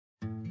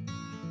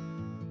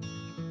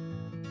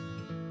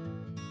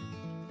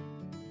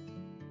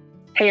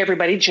Hey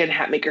everybody, Jen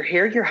Hatmaker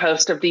here, your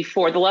host of the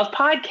For the Love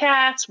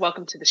podcast.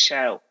 Welcome to the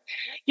show.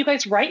 You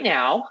guys, right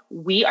now,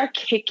 we are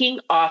kicking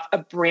off a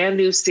brand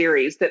new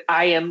series that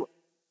I am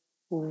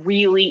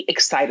really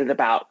excited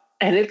about,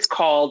 and it's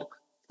called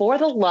For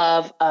the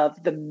Love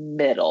of the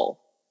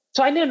Middle.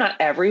 So I know not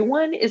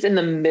everyone is in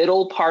the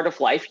middle part of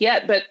life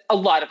yet, but a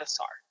lot of us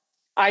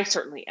are. I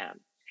certainly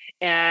am.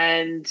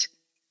 And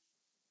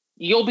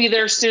you'll be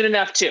there soon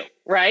enough too,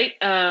 right?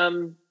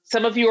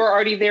 Some of you are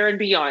already there and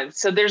beyond.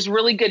 So there's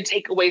really good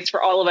takeaways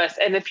for all of us.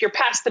 And if you're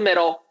past the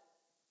middle,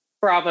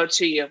 bravo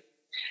to you.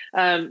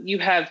 You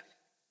have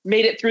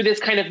made it through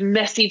this kind of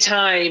messy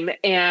time,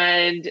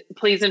 and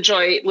please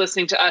enjoy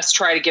listening to us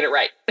try to get it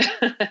right.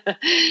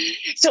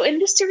 So in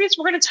this series,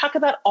 we're going to talk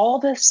about all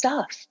this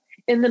stuff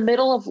in the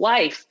middle of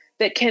life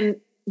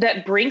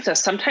that brings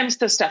us. Sometimes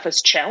the stuff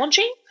is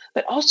challenging,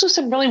 but also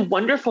some really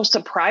wonderful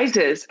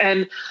surprises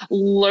and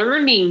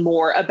learning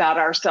more about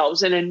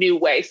ourselves in a new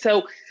way.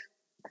 So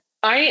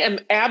I am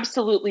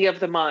absolutely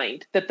of the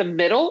mind that the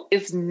middle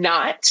is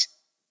not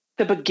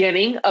the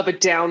beginning of a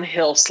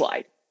downhill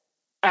slide.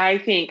 I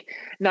think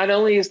not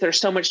only is there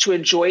so much to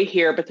enjoy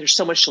here, but there's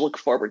so much to look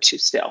forward to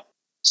still.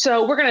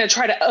 So we're going to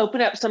try to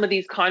open up some of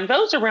these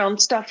convos around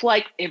stuff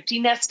like empty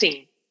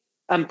nesting,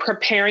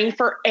 preparing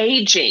for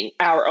aging,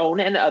 our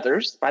own and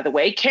others, by the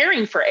way,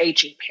 caring for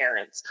aging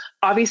parents,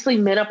 obviously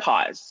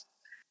menopause,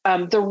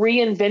 the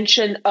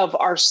reinvention of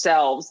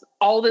ourselves,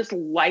 all this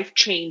life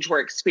change we're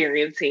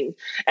experiencing,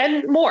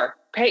 and more.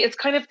 Okay,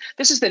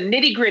 this is the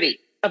nitty gritty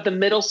of the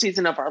middle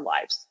season of our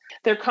lives.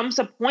 There comes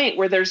a point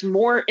where there's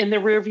more in the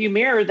rearview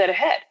mirror than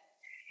ahead.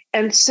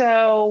 And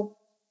so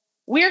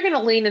we're going to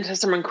lean into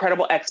some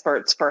incredible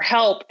experts for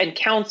help and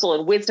counsel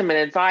and wisdom and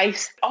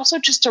advice. Also,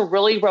 just a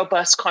really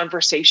robust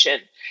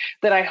conversation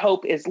that I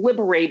hope is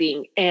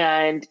liberating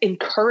and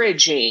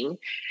encouraging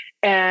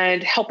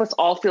and help us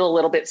all feel a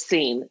little bit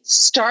seen,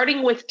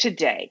 starting with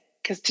today,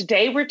 because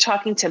today we're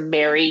talking to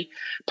Mary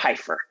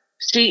Pipher.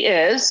 She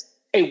is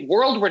a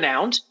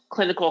world-renowned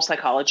clinical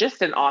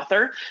psychologist and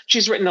author.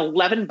 She's written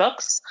 11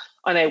 books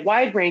on a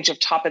wide range of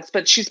topics,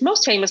 but she's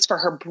most famous for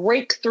her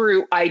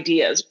breakthrough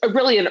ideas,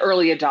 really an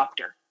early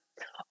adopter,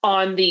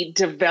 on the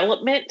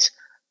development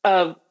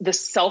of the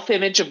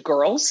self-image of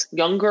girls,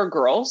 younger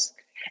girls,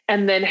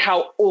 and then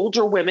how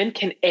older women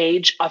can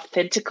age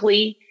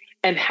authentically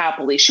and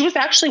happily. She was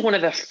actually one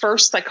of the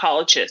first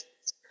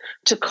psychologists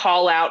to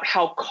call out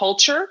how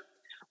culture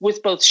was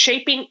both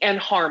shaping and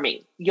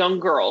harming young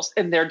girls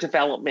in their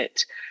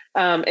development.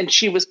 And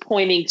she was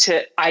pointing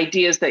to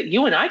ideas that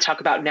you and I talk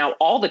about now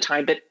all the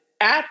time, but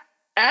at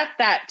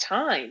that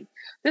time,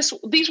 this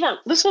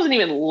wasn't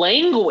even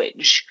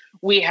language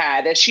we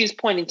had, as she's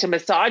pointing to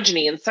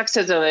misogyny and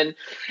sexism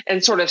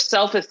and sort of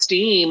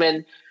self-esteem.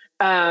 And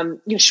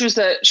she was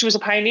a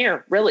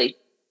pioneer, really.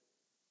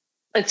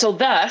 And so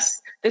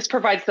thus, this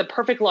provides the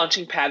perfect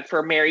launching pad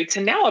for Mary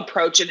to now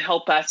approach and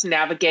help us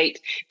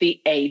navigate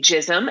the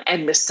ageism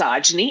and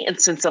misogyny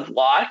and sense of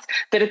loss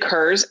that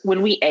occurs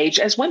when we age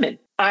as women.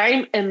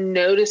 I am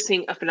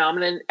noticing a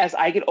phenomenon as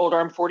I get older.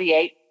 I'm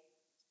 48,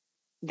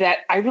 that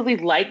I really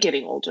like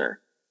getting older.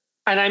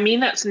 And I mean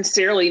that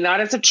sincerely,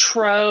 not as a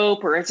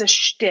trope or as a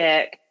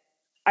shtick.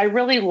 I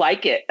really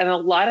like it, and a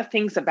lot of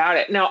things about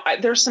it. Now,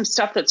 there's some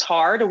stuff that's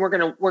hard, and we're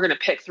gonna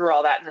pick through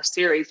all that in the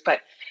series, but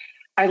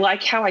I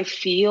like how I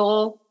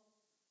feel.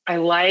 I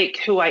like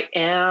who I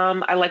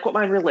am. I like what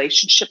my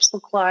relationships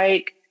look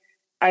like.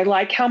 I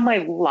like how my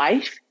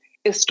life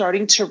is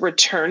starting to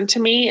return to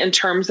me in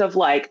terms of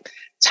like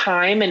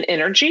time and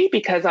energy,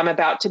 because I'm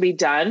about to be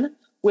done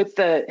with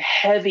the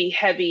heavy,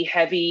 heavy,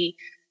 heavy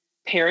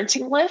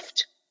parenting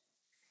lift.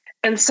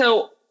 And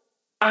so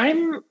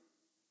I'm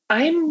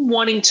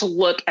wanting to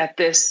look at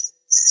this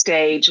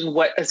stage and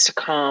what is to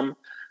come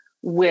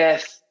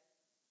with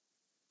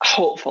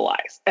hopeful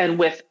eyes and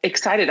with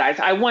excited eyes.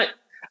 I want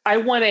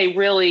a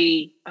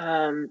really,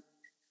 I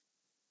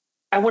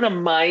want a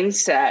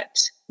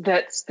mindset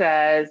that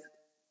says,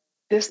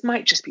 this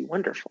might just be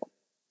wonderful.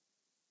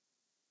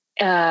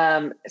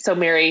 So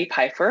Mary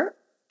Pipher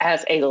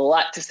has a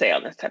lot to say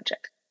on this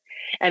subject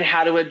and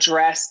how to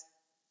address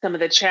some of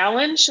the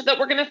challenges that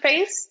we're going to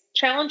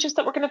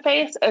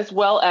face, as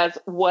well as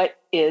what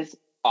is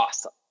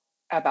awesome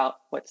about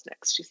what's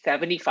next. She's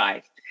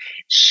 75.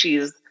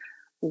 She's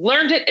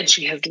learned it and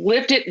she has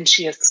lived it and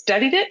she has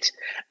studied it.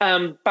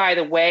 By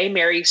the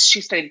way,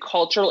 she studied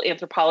cultural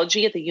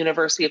anthropology at the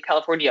University of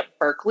California at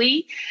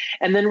Berkeley,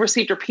 and then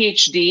received her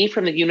PhD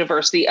from the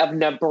University of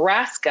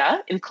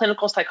Nebraska in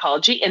clinical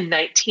psychology in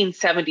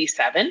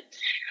 1977.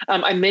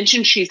 I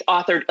mentioned she's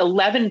authored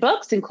 11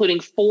 books,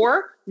 including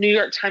 4 New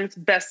York Times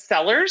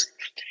bestsellers.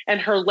 And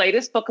her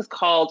latest book is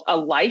called A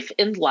Life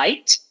in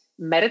Light,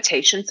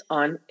 Meditations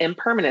on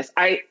Impermanence.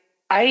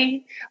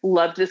 I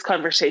loved this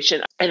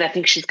conversation, and I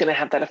think she's going to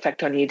have that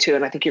effect on you too.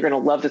 And I think you're going to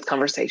love this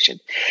conversation.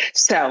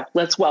 So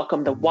let's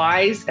welcome the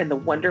wise and the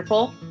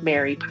wonderful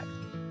Mary Pipher.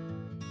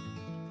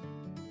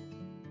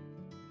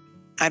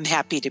 I'm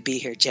happy to be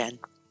here, Jen.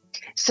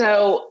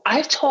 So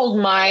I've told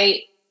my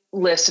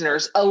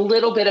listeners a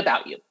little bit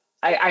about you.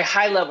 I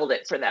high leveled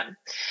it for them.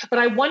 But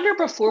I wonder,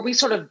 before we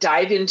sort of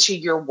dive into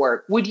your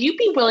work, would you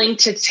be willing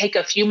to take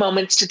a few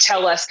moments to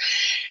tell us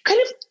kind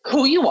of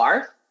who you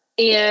are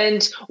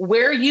and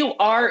where you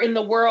are in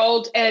the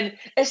world, and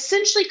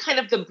essentially kind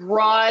of the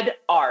broad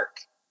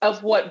arc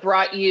of what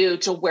brought you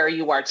to where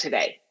you are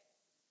today?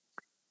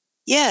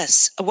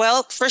 Yes.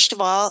 Well, first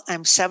of all,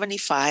 I'm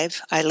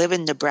 75. I live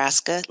in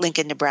Nebraska,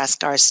 Lincoln,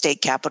 Nebraska, our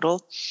state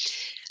capital.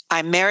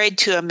 I'm married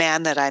to a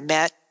man that I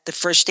met the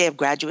first day of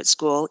graduate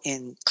school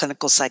in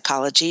clinical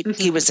psychology.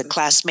 Mm-hmm. He was a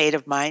classmate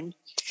of mine.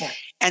 Yeah.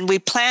 And we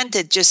planned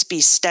to just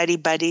be study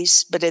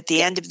buddies. But at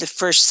the end of the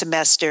first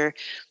semester,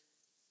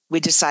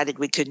 we decided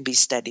we couldn't be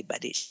study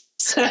buddies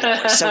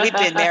anymore. So we've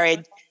been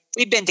married.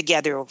 We've been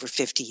together over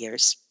 50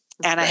 years.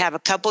 And I have a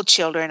couple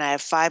children. I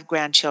have 5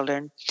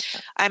 grandchildren.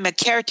 I'm a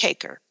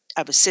caretaker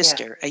of a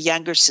sister, a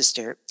younger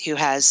sister who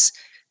has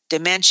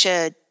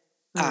dementia.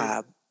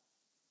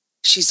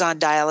 She's on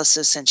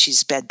dialysis and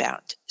she's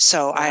bedbound.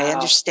 So I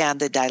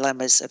understand the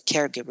dilemmas of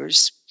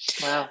caregivers.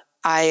 Wow.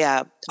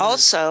 I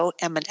also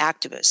am an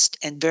activist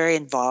and very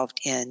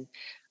involved in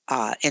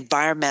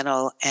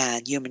environmental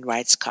and human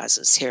rights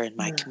causes here in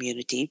my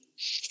community.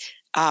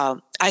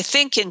 I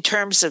think in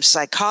terms of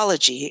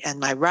psychology and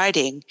my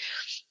writing,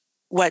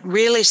 what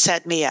really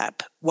set me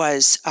up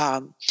was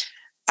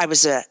I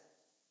was an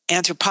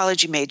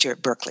anthropology major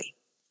at Berkeley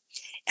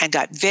and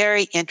got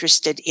very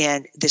interested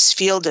in this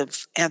field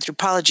of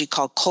anthropology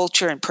called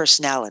culture and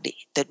personality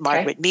that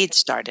Margaret Mead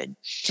started.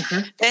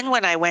 Mm-hmm. Then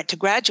when I went to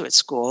graduate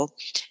school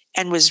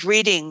and was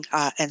reading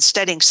and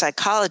studying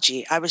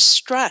psychology, I was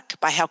struck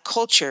by how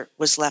culture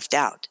was left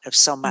out of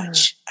so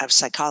much of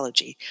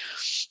psychology.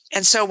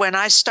 And so when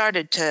I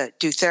started to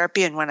do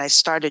therapy and when I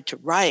started to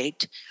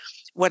write,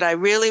 what I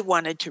really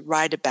wanted to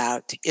write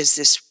about is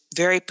this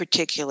very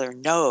particular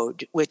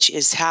node, which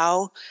is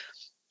how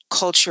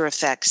culture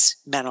affects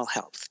mental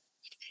health.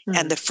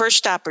 And the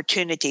first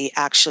opportunity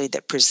actually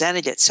that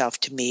presented itself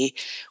to me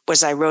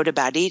was I wrote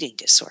about eating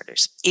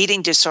disorders.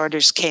 Eating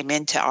disorders came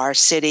into our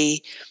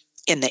city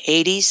in the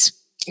 80s.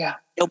 Yeah.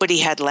 Nobody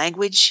had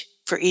language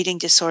for eating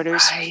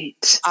disorders.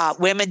 Right.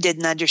 Women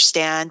didn't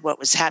understand what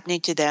was happening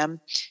to them.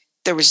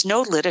 There was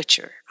no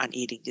literature on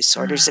eating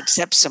disorders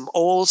except some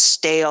old,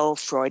 stale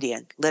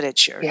Freudian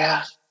literature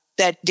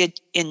that did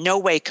in no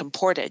way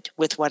comported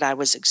with what I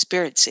was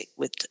experiencing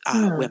with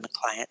women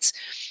clients.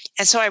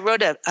 And so I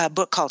wrote a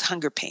book called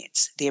Hunger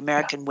Pains, The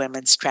American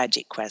Women's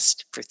Tragic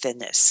Quest for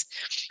Thinness.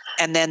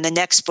 And then the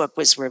next book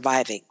was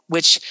Reviving,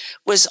 which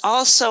was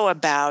also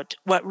about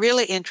what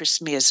really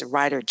interests me as a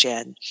writer,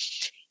 Jen,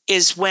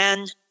 is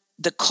when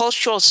the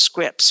cultural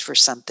scripts for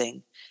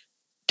something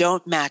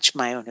don't match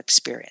my own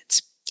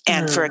experience.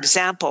 And for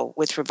example,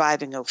 with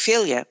Reviving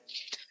Ophelia,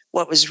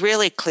 what was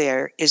really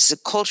clear is the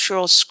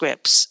cultural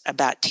scripts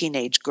about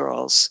teenage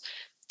girls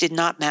did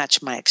not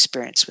match my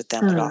experience with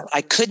them at all.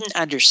 I couldn't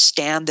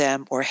understand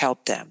them or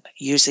help them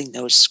using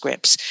those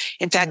scripts.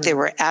 In fact, they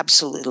were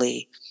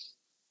absolutely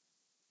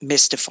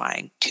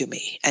mystifying to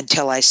me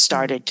until I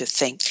started to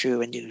think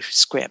through a new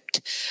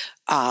script.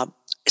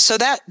 So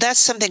that's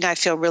something I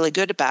feel really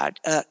good about,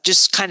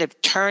 just kind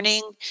of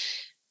turning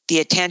the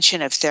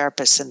attention of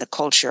therapists and the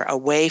culture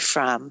away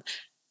from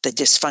the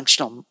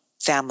dysfunctional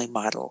family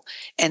model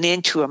and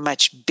into a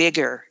much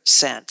bigger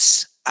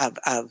sense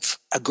of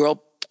a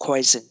girl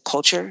poison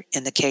culture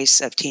in the case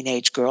of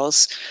teenage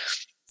girls.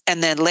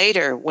 And then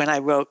later, when I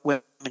wrote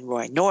Women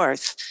Roy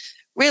North,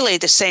 really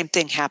the same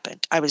thing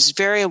happened. I was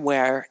very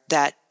aware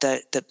that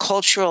the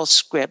cultural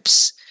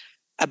scripts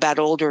about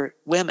older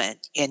women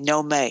in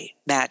no way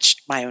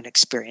matched my own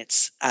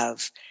experience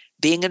of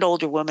being an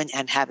older woman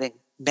and having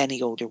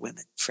many older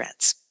women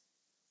friends.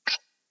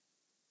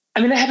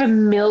 I mean, I have a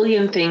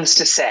million things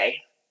to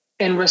say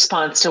in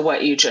response to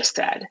what you just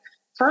said.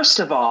 First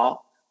of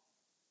all,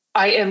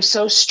 I am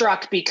so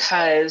struck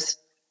because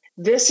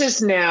this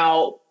is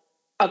now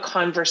a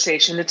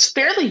conversation that's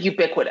fairly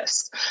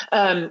ubiquitous.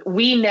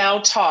 We now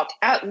talk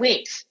at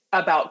length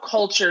about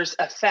culture's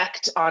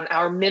effect on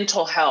our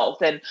mental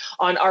health and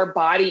on our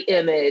body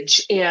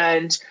image.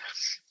 And,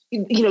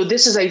 you know,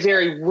 this is a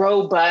very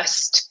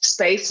robust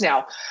space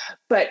now.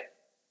 But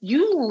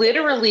you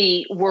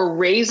literally were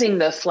raising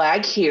the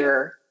flag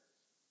here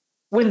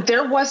when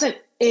there wasn't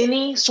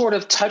any sort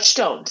of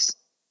touchstones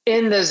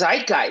in the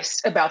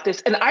zeitgeist about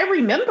this. And I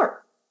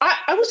remember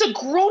I was a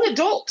grown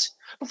adult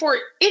before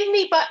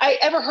anybody I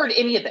ever heard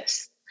any of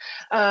this.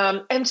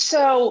 And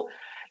so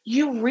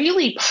you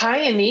really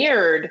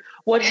pioneered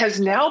what has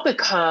now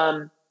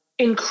become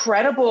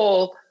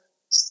incredible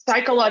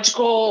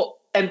psychological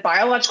and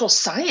biological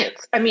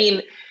science. I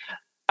mean,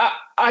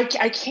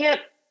 I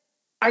can't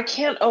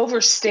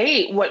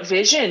overstate what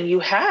vision you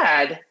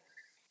had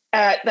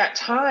at that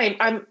time.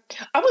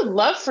 I would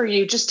love for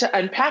you just to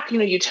unpack,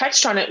 you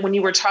touched on it when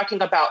you were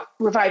talking about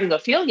Reviving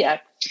Ophelia,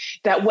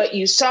 that what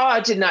you saw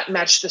did not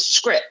match the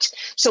script.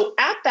 So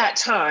at that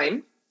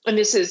time, and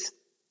this is,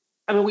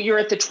 you're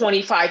at the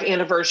 25th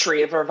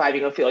anniversary of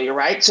Reviving Ophelia,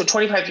 right? So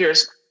 25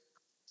 years.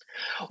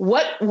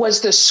 What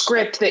was the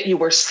script that you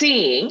were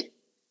seeing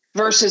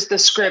versus the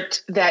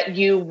script that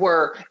you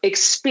were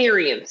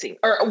experiencing,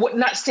 or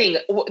not seeing,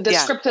 the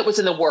script that was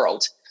in the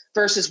world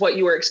versus what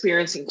you were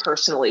experiencing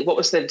personally? What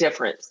was the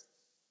difference?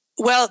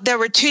 Well, there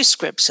were two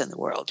scripts in the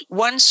world.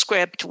 One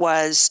script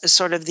was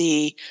sort of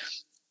the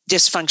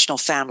dysfunctional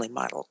family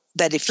model,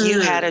 that if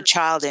you had a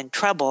child in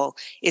trouble,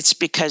 it's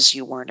because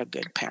you weren't a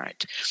good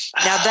parent.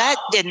 Now, that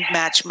didn't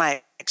match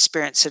my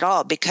experience at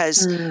all,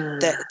 because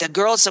the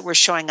girls that were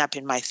showing up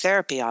in my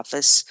therapy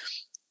office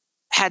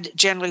had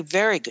generally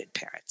very good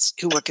parents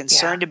who were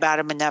concerned about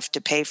them enough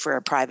to pay for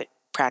a private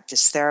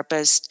practice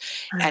therapist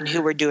and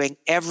who were doing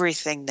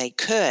everything they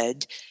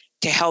could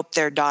to help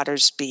their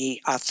daughters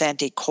be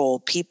authentic, whole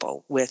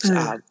people with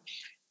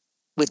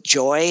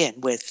joy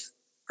and with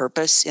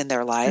purpose in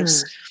their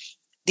lives.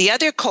 The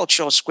other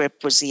cultural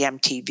script was the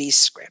MTV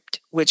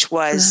script, which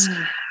was,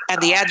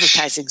 and the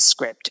advertising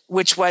script,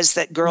 which was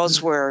that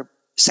girls were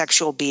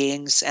sexual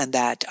beings, and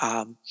that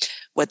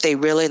what they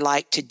really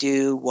liked to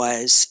do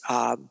was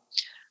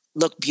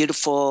look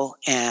beautiful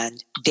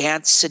and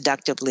dance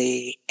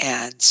seductively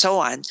and so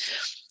on.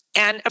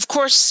 And of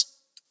course,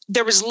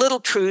 there was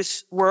little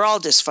truth. We're all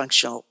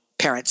dysfunctional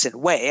parents in a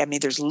way. I mean,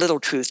 there's little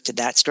truth to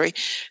that story.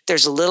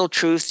 There's a little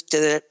truth to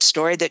the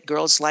story that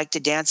girls like to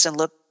dance and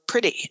look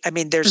pretty. I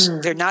mean,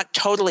 they're not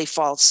totally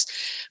false.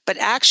 But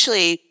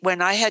actually,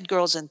 when I had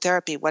girls in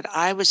therapy, what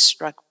I was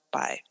struck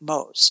by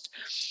most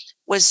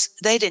was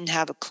they didn't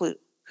have a clue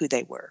who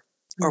they were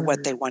or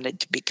what they wanted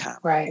to become.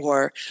 Right.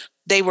 Or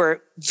they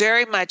were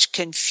very much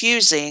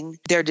confusing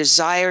their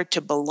desire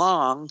to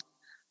belong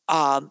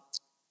and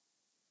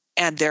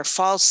their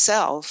false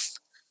self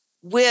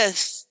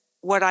with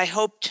what I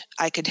hoped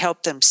I could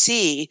help them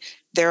see,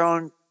 their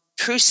own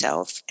true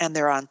self and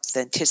their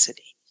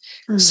authenticity.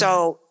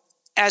 So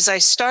as I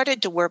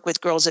started to work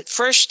with girls, at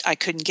first I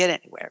couldn't get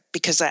anywhere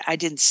because I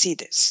didn't see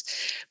this.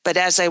 But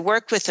as I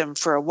worked with them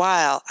for a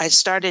while, I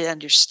started to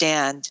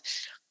understand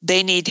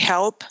they need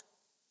help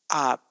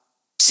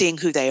seeing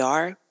who they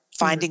are,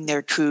 finding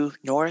their true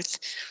north.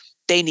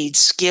 They need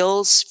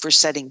skills for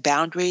setting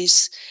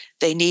boundaries.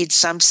 They need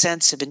some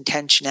sense of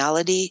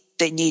intentionality.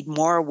 They need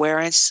more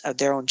awareness of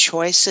their own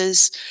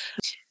choices.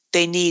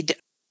 They need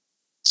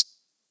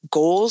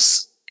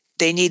goals.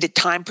 They need a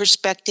time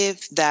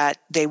perspective that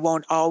they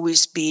won't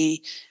always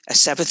be a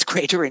seventh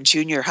grader in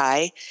junior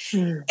high.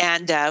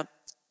 And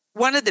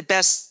one of the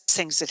best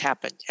things that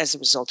happened as a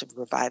result of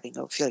reviving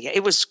Ophelia,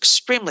 it was an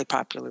extremely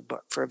popular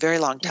book for a very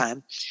long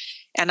time.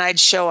 And I'd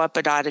show up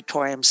at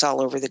auditoriums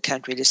all over the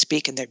country to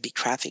speak, and there'd be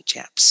traffic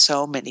jams.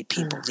 So many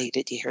people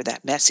needed to hear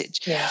that message.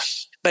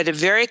 But a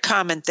very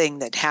common thing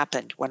that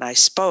happened when I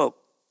spoke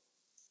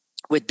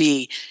would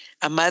be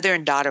a mother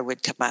and daughter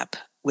would come up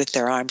with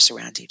their arms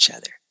around each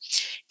other.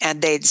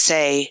 And they'd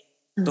say,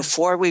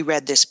 before we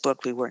read this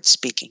book, we weren't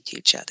speaking to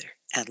each other.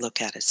 And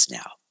look at us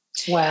now.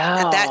 Wow.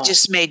 And that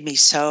just made me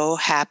so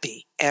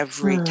happy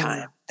every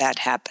time that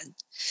happened.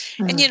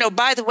 And, you know,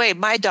 by the way,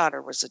 my daughter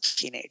was a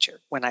teenager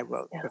when I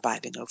wrote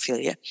Reviving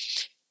Ophelia.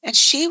 And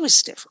she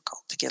was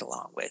difficult to get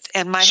along with.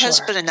 And my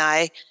husband and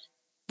I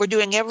were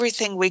doing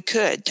everything we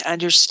could to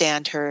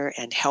understand her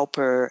and help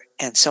her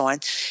and so on.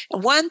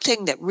 And one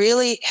thing that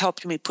really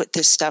helped me put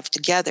this stuff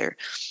together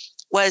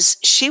was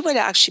she would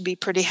actually be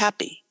pretty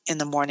happy in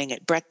the morning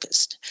at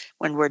breakfast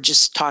when we're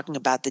just talking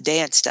about the day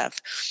and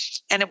stuff.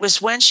 And it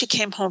was when she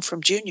came home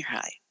from junior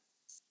high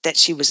that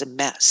she was a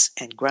mess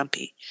and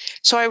grumpy.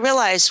 So I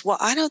realized, well,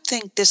 I don't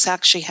think this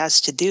actually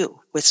has to do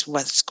with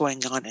what's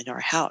going on in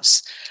our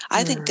house.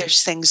 I think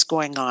there's things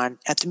going on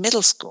at the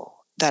middle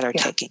school that are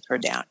taking her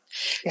down.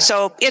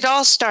 So it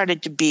all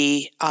started to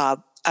be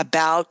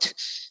about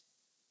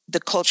the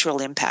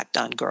cultural impact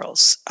on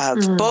girls of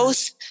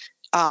both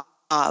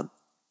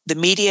the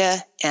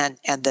media and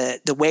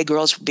the way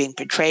girls were being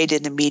portrayed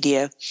in the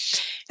media.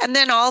 And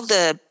then all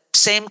the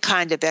same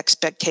kind of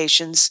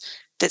expectations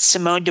that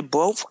Simone de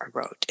Beauvoir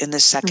wrote in The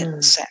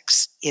Second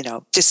Sex, you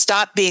know, to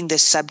stop being the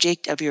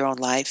subject of your own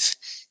life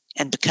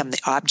and become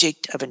the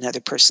object of another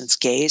person's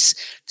gaze.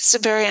 It's a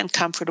very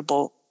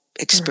uncomfortable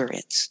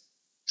experience.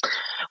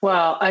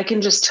 Well, I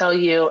can just tell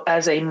you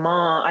as a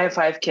mom, I have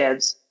 5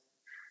 kids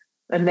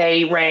and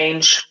they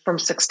range from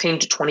 16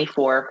 to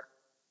 24.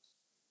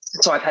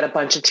 So I've had a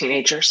bunch of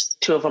teenagers,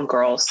 2 of them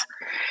girls.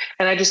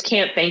 And I just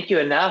can't thank you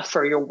enough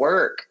for your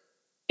work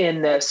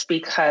in this,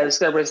 because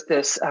there was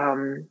this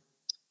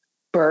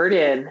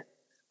burden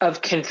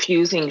of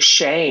confusing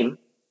shame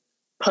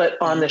put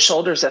on the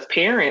shoulders of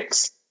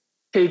parents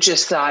who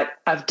just thought,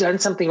 I've done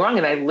something wrong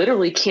and I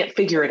literally can't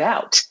figure it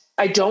out.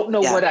 I don't know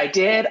what I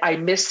did. I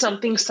missed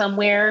something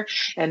somewhere.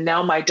 And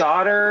now my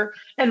daughter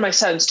and my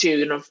sons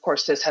too, and of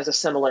course this has a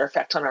similar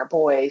effect on our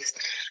boys,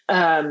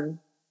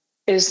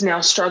 is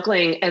now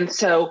struggling. And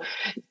so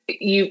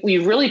we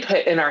really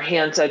put in our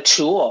hands a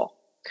tool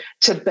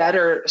to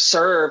better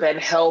serve and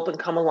help and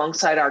come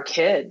alongside our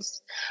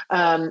kids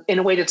in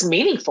a way that's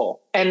meaningful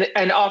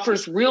and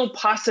offers real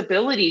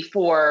possibility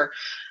for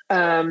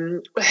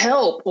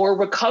help or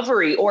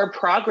recovery or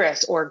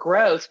progress or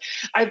growth.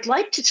 I'd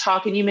like to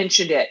talk, and you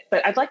mentioned it,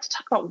 but I'd like to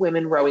talk about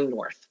women rowing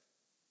north.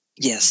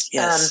 Yes.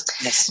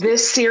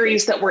 This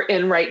series that we're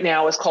in right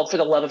now is called For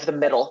the Love of the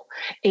Middle.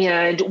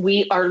 And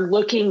we are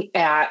looking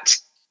at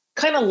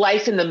kind of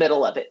life in the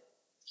middle of it.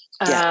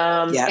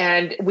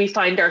 And we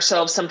find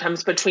ourselves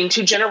sometimes between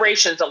two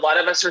generations. A lot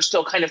of us are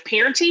still kind of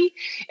parenting,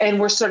 and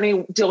we're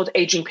starting to deal with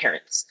aging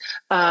parents.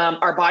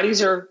 Our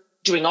bodies are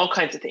doing all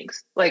kinds of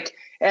things. Like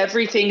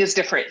everything is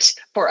different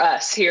for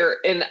us here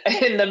in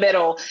the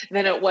middle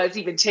than it was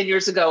even 10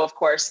 years ago, of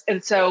course.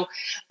 And so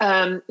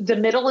the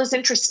middle is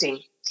interesting.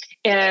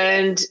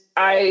 And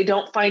I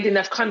don't find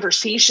enough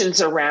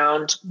conversations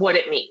around what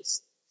it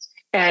means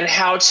and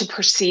how to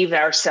perceive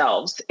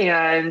ourselves.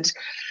 And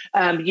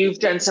you've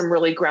done some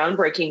really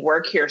groundbreaking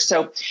work here.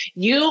 So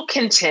you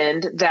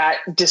contend that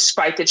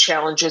despite the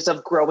challenges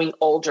of growing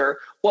older,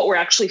 what we're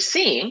actually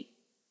seeing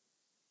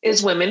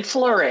is women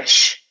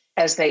flourish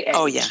as they age.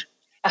 Oh, yeah.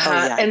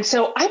 And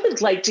so I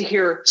would like to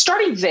hear,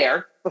 starting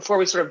there, before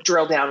we sort of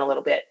drill down a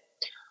little bit,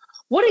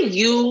 what do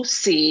you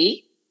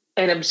see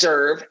and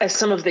observe as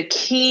some of the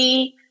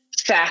key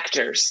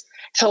factors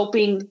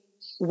helping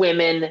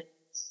women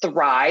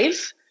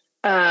thrive?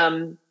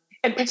 And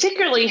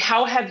particularly,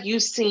 how have you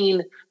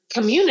seen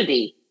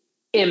community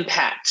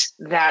impact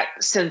that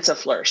sense of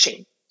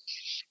flourishing?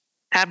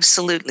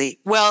 Absolutely.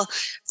 Well,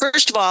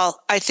 first of all,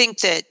 I think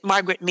that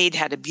Margaret Mead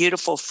had a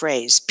beautiful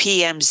phrase,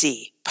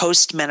 PMZ,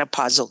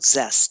 postmenopausal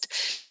zest,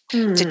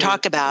 to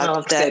talk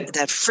about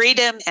the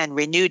freedom and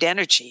renewed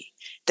energy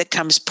that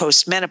comes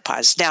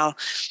post-menopause. Now,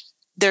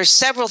 there's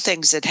several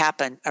things that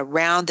happen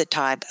around the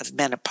time of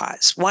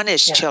menopause. One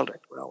is children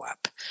grow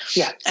up.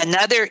 Yeah.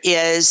 Another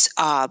is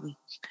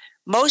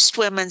most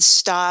women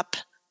stop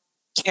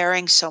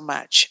caring so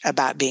much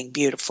about being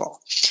beautiful.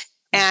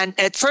 And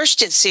at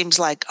first it seems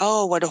like,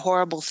 oh, what a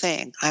horrible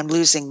thing. I'm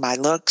losing my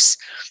looks.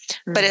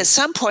 But at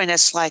some point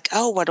it's like,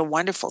 oh, what a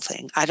wonderful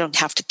thing. I don't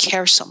have to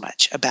care so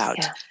much about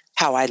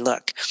how I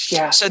look.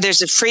 Yeah. So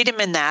there's a freedom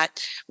in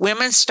that.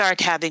 Women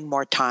start having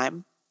more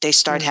time. They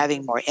start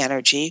having more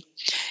energy.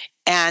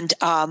 And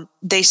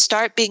they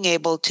start being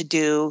able to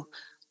do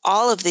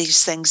all of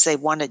these things they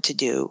wanted to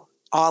do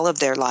all of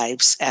their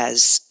lives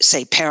as,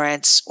 say,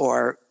 parents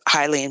or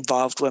highly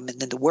involved women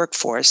in the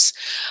workforce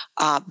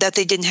that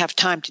they didn't have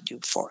time to do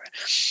before.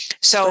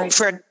 So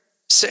for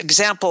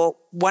example,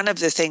 one of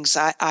the things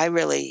I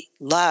really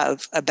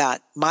love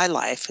about my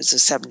life as a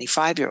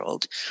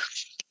 75-year-old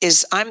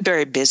is I'm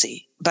very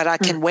busy, but I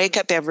can wake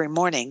up every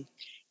morning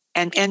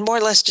and more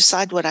or less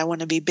decide what I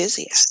want to be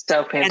busy at.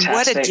 So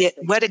fantastic.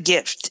 And what a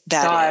gift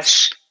that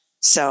is.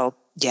 So,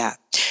 yeah.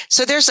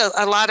 So there's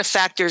a lot of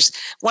factors.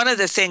 One of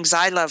the things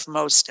I love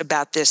most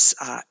about this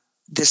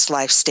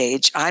life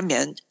stage I'm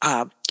in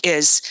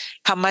is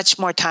how much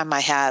more time I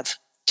have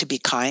to be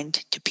kind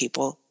to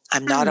people.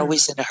 I'm not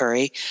always in a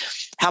hurry.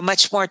 How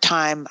much more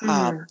time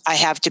I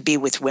have to be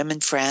with women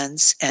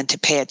friends and to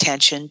pay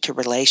attention to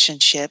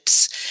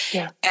relationships.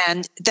 Yeah.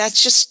 And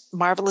that's just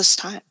marvelous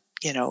time,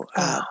 you know.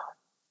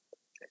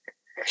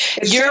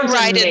 You're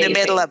right in the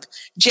middle of,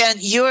 Jen,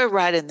 you're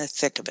right in the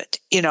thick of it.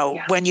 You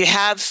know, when you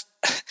have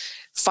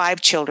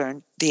 5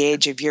 children, the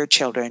age of your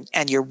children,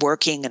 and you're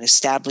working and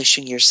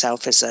establishing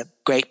yourself as a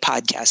great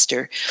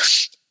podcaster,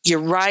 you're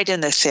right in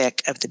the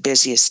thick of the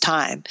busiest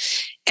time.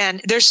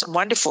 And there's some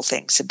wonderful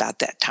things about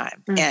that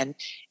time. And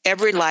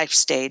every life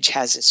stage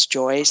has its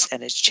joys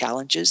and its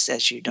challenges,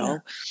 as you know.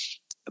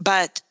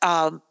 But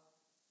I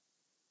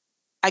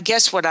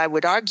guess what I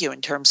would argue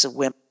in terms of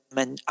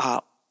women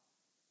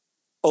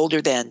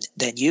older than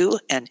you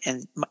and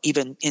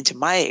even into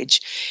my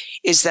age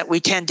is that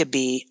we tend to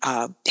be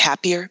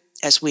happier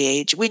as we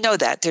age. We know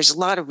that. There's a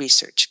lot of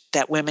research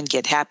that women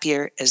get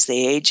happier as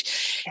they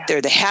age. Yeah.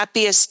 They're the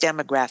happiest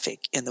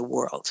demographic in the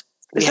world.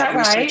 We have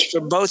research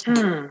from both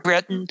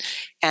Britain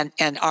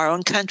and our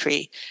own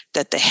country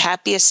that the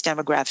happiest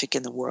demographic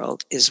in the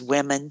world is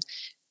women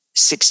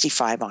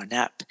 65 on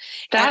up.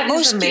 That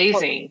is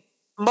amazing.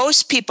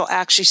 Most people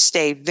actually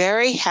stay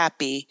very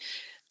happy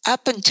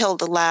up until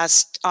the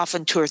last,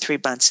 often 2 or 3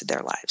 months of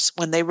their lives,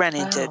 when they run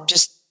into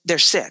they're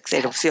sick.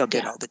 They don't feel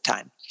good all the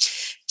time.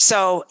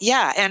 So,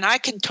 yeah, and I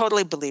can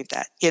totally believe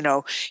that. You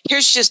know,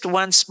 here's just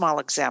one small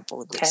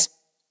example of this.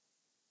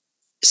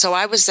 So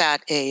I was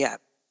at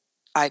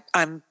I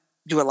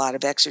do a lot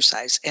of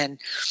exercise, and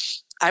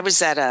I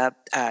was at a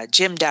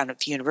gym down at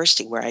the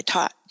university where I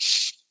taught.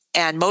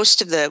 And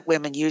most of the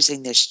women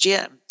using this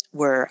gym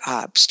were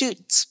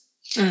students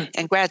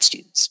and grad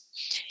students.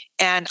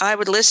 And I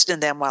would listen to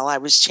them while I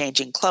was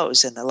changing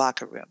clothes in the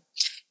locker room.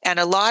 And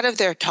a lot of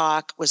their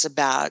talk was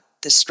about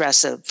the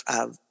stress of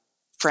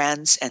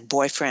friends and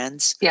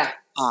boyfriends,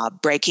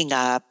 breaking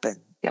up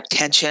and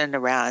tension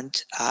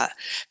around.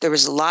 There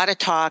was a lot of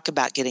talk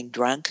about getting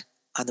drunk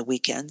on the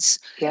weekends,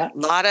 a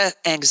lot of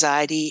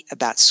anxiety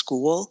about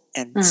school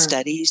and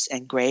studies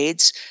and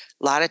grades,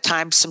 a lot of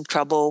times some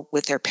trouble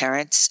with their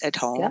parents at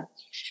home,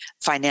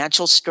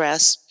 financial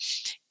stress.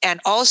 And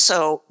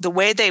also the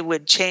way they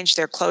would change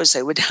their clothes,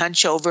 they would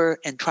hunch over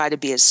and try to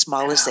be as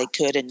small as they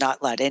could and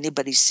not let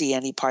anybody see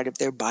any part of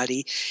their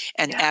body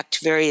and act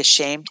very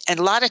ashamed. And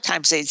a lot of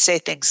times they'd say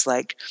things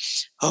like,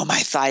 oh, my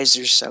thighs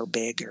are so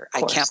big, or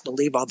I can't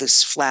believe all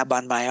this flab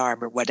on my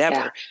arm, or whatever.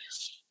 Yeah.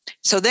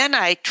 So then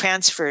I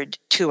transferred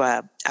to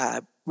a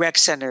rec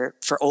center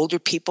for older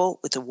people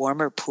with a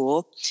warmer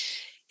pool.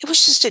 It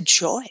was just a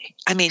joy.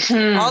 I mean,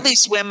 all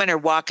these women are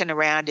walking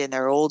around in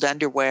their old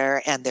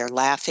underwear and they're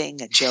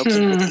laughing and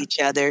joking with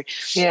each other.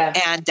 Yeah.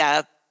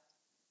 And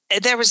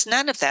there was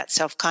none of that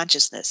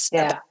self-consciousness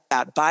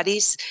about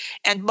bodies.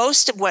 And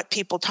most of what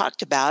people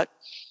talked about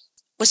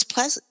was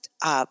pleasant.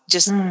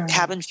 Just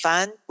having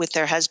fun with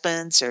their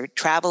husbands or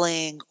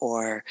traveling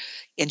or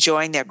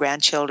enjoying their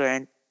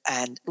grandchildren,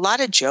 and a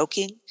lot of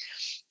joking.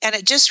 And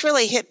it just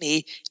really hit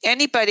me.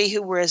 Anybody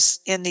who was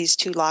in these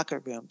two locker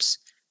rooms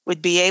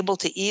would be able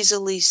to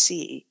easily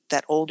see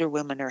that older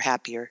women are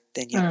happier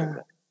than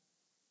younger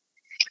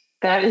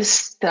women.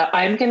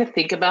 I'm going to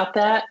think about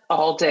that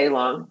all day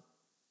long.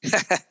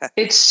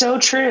 It's so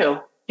true.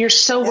 You're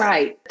so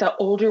right. The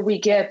older we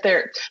get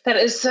there, that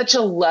is such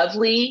a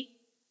lovely,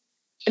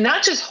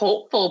 not just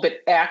hopeful, but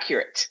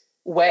accurate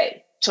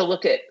way to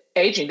look at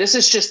aging. This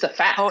is just the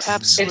fact. Oh,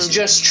 absolutely. It's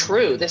just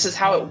true. This is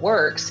how it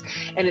works.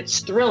 And it's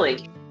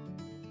thrilling.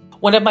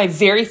 One of my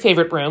very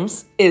favorite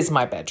rooms is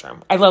my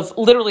bedroom. I love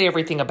literally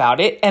everything about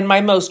it. And my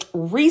most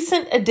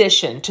recent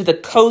addition to the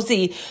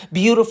cozy,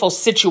 beautiful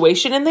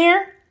situation in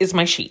there is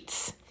my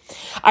sheets.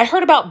 I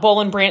heard about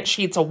Boll and Branch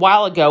sheets a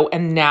while ago,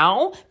 and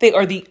now they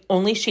are the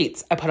only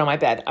sheets I put on my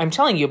bed. I'm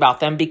telling you about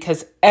them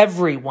because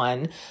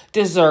everyone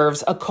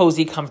deserves a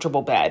cozy,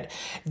 comfortable bed.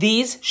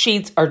 These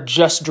sheets are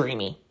just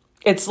dreamy.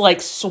 It's like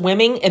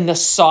swimming in the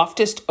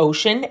softest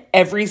ocean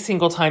every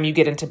single time you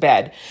get into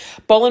bed.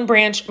 Boll and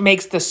Branch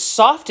makes the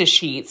softest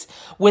sheets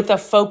with a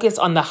focus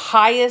on the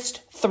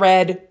highest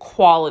thread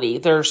quality.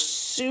 They're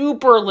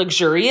super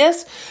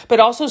luxurious,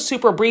 but also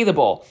super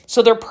breathable.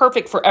 So they're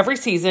perfect for every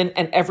season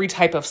and every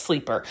type of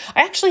sleeper.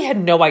 I actually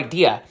had no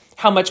idea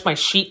how much my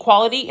sheet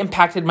quality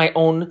impacted my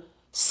own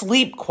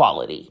sleep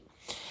quality.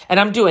 And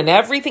I'm doing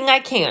everything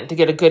I can to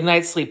get a good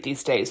night's sleep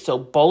these days. So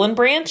Boll and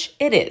Branch,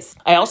 it is.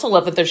 I also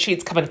love that their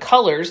sheets come in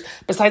colors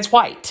besides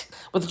white,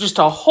 with just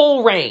a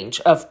whole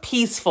range of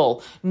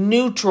peaceful,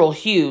 neutral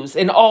hues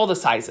in all the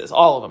sizes,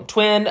 all of them,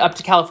 twin up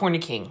to California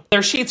King.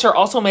 Their sheets are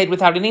also made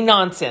without any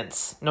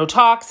nonsense. No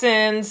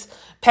toxins,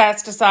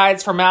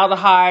 pesticides,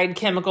 formaldehyde,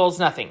 chemicals,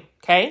 nothing,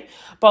 okay?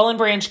 Boll and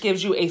Branch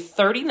gives you a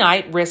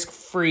 30-night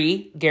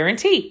risk-free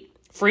guarantee.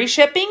 Free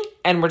shipping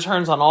and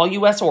returns on all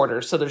U.S.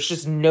 orders, so there's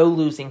just no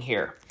losing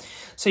here.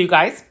 So you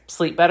guys,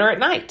 sleep better at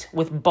night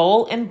with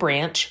Boll and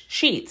Branch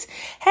sheets.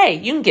 Hey,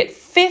 you can get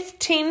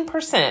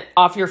 15%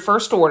 off your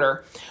first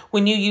order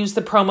when you use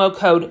the promo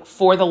code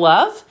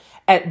FORTHELOVE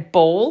at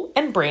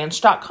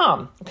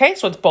bollandbranch.com. Okay,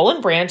 so it's Boll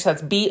and Branch,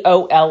 that's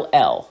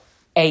BOLLAND,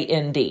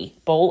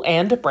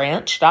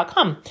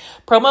 bollandbranch.com.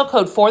 Promo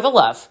code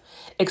FORTHELOVE.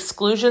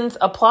 Exclusions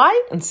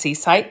apply, and see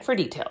site for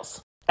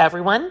details.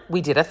 Everyone,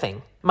 we did a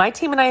thing. My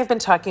team and I have been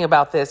talking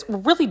about this,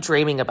 really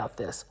dreaming about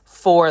this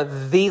for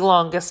the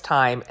longest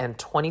time, and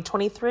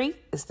 2023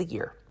 is the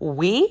year.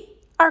 We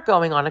are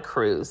going on a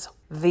cruise.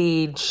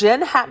 The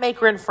Jen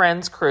Hatmaker and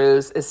Friends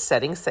cruise is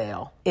setting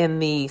sail in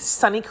the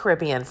sunny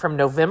Caribbean from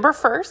November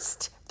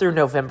 1st through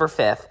November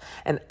 5th,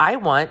 and I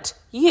want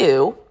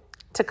you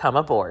to come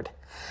aboard.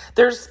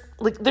 There's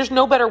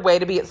no better way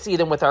to be at sea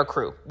than with our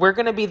crew. We're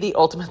going to be the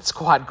ultimate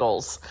squad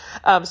goals.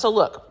 So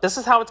look, this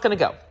is how it's going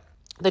to go.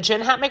 The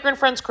Jen Hatmaker and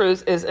Friends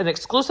cruise is an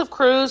exclusive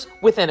cruise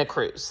within a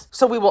cruise.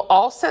 So we will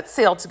all set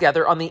sail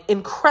together on the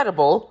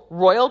incredible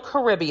Royal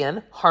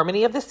Caribbean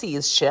Harmony of the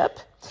Seas ship.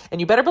 And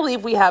you better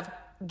believe we have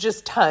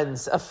just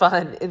tons of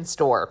fun in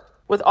store,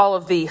 with all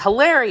of the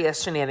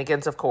hilarious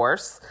shenanigans, of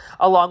course,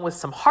 along with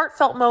some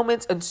heartfelt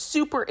moments and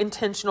super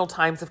intentional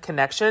times of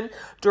connection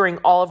during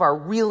all of our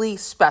really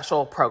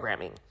special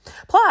programming.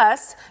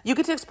 Plus, you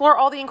get to explore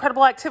all the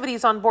incredible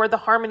activities on board the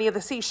Harmony of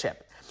the Sea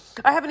ship.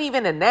 I haven't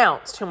even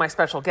announced who my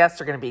special guests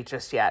are going to be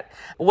just yet.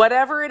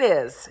 Whatever it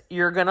is,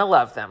 you're going to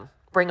love them.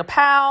 Bring a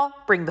pal,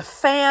 bring the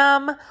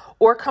fam,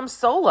 or come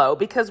solo,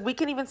 because we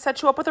can even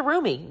set you up with a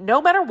roomie.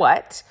 No matter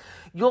what,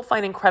 you'll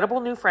find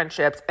incredible new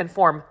friendships and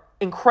form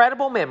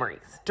incredible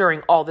memories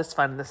during all this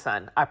fun in the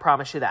sun. I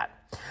promise you that.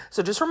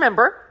 So just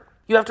remember,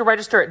 you have to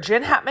register at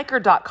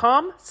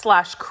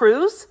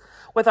jenhatmaker.com/cruise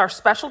with our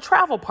special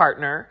travel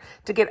partner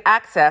to get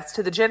access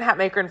to the Jen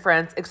Hatmaker and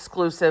Friends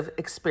exclusive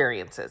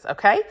experiences,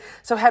 okay?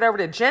 So head over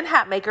to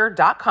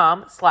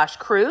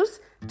jenhatmaker.com/cruise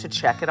to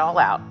check it all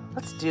out.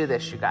 Let's do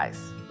this, you guys.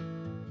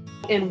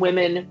 In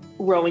Women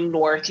Rowing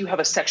North, you have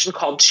a section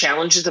called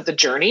Challenges of the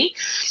Journey.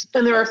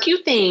 And there are a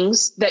few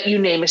things that you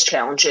name as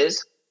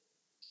challenges.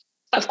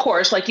 Of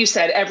course, like you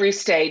said, every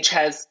stage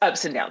has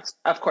ups and downs.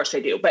 Of course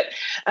they do. But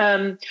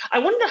I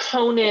wanted to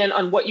hone in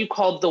on what you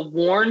called the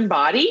worn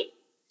body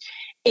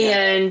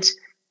and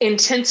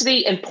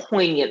intensity and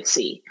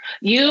poignancy.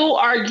 You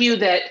argue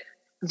that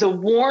the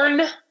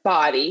worn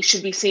body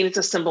should be seen as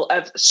a symbol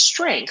of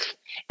strength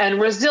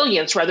and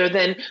resilience rather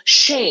than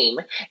shame.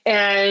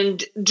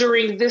 And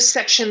during this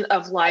section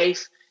of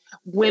life,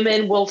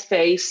 women will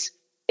face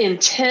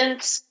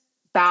intense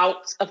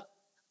bouts of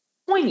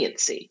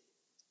poignancy.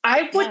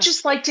 I would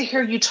just like to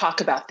hear you talk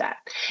about that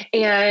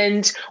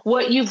and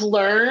what you've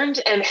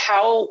learned and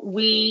how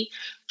we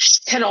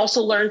can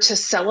also learn to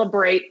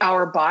celebrate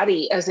our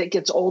body as it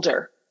gets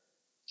older.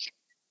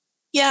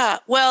 Yeah,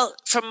 well,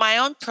 from my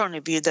own point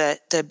of view,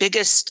 the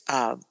biggest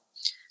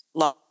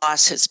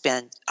loss has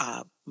been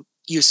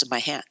use of my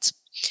hands,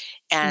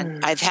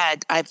 and I've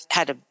had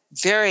a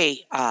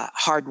very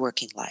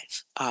hardworking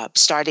life,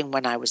 starting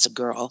when I was a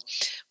girl,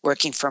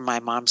 working for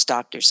my mom's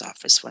doctor's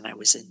office when I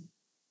was in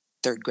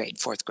third grade,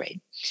 fourth grade,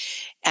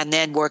 and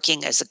then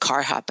working as a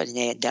car hop at an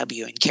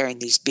A&W and carrying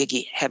these big,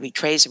 heavy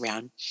trays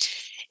around.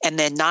 And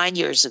then 9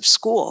 years of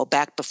school,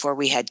 back before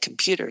we had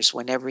computers,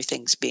 when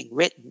everything's being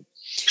written,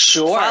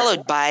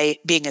 followed by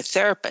being a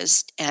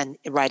therapist and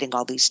writing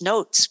all these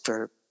notes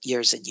for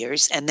years and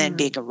years, and then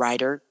being a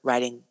writer,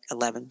 writing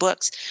 11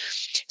 books.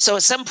 So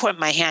at some point,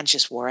 my hands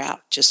just wore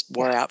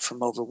out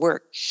from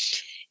overwork.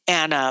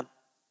 And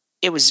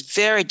it was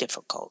very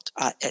difficult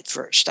at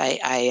first.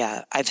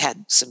 I've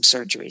had some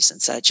surgeries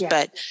and such,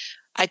 but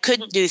I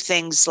couldn't do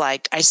things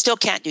like, I still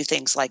can't do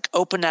things like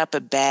open up a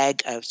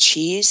bag of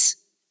cheese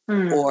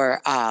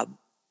or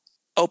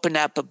open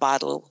up a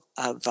bottle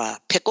of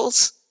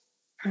pickles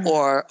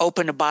or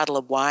open a bottle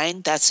of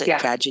wine. That's a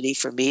tragedy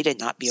for me to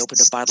not be open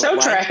a bottle of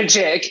wine. So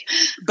tragic.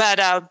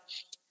 But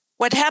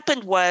what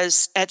happened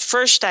was, at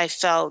first I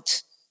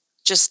felt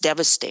just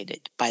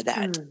devastated by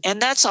that.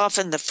 And that's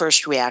often the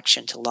first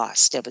reaction to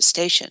loss,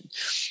 devastation.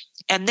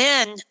 And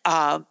then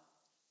I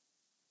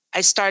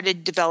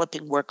started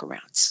developing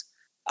workarounds.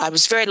 I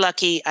was very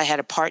lucky. I had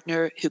a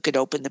partner who could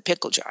open the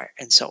pickle jar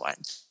and so on.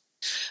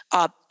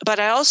 But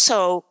I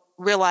also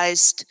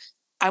realized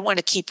I want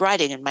to keep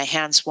writing and my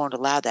hands won't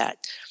allow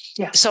that.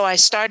 So I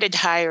started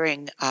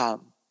hiring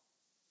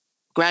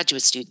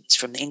graduate students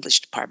from the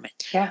English department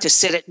to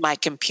sit at my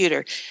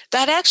computer.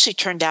 That actually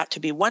turned out to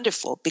be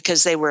wonderful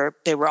because they weren't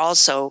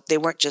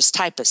just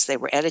typists, they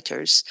were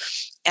editors,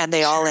 and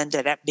they all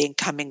ended up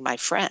becoming my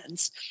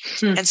friends.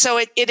 And so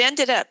it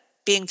ended up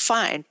being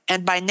fine.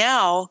 And by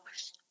now,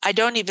 I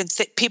don't even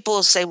think, people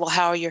will say, well,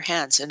 how are your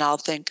hands? And I'll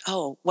think,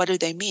 oh, what do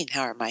they mean?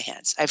 How are my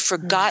hands? I've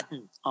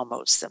forgotten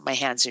almost that my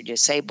hands are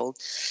disabled.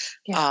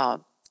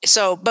 But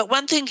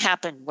one thing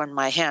happened when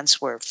my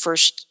hands were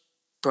first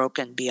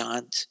broken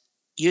beyond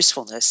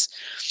usefulness,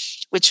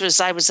 which was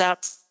I was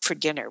out for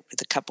dinner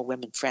with a couple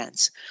women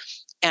friends,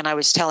 and I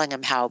was telling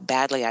them how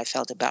badly I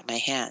felt about my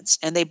hands.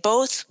 And they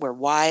both were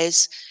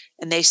wise,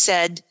 and they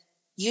said,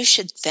 you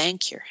should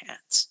thank your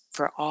hands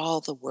for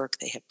all the work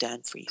they have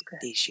done for you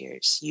these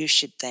years. You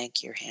should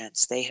thank your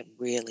hands. They have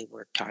really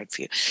worked hard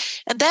for you.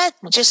 And that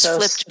just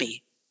flipped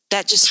me.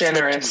 That just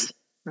generous.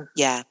 Flipped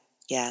me.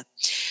 Yeah.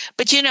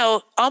 But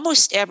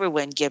almost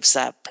everyone gives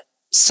up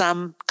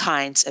some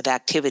kinds of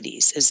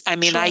activities.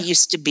 I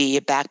used to be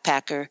a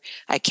backpacker.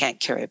 I can't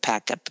carry a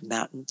pack up a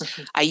mountain.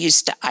 I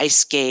used to ice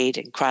skate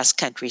and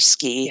cross-country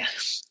ski.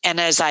 And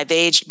as I've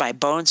aged, my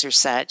bones are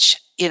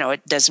such,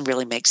 it doesn't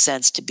really make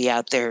sense to be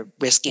out there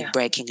risking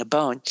breaking a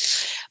bone.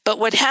 But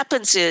what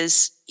happens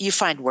is you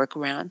find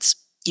workarounds,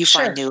 you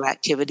find new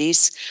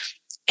activities.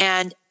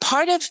 And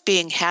part of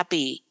being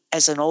happy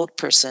as an old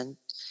person,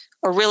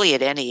 or really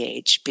at any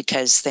age,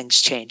 because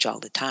things change all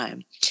the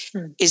time,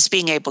 is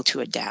being able to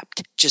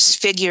adapt.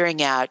 Just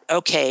figuring out,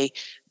 okay,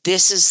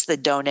 this is the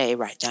donné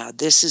right now.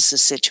 This is the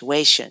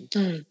situation.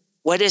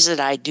 What is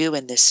it I do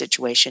in this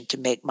situation to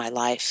make my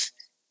life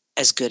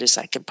as good as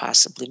I can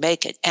possibly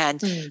make it?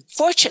 And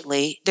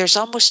fortunately, there's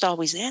almost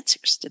always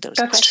answers to those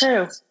questions. That's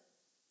true.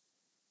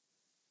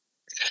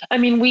 I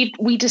mean,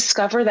 we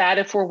discover that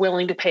if we're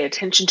willing to pay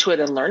attention to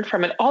it and learn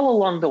from it all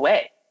along the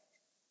way.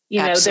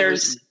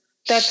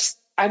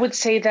 I would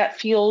say that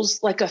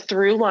feels like a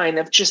through line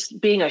of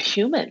just being a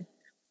human,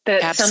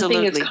 that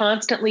something is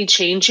constantly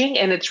changing,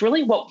 and it's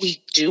really what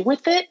we do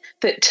with it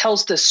that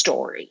tells the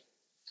story.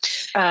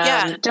 Well,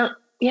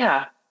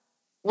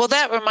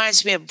 that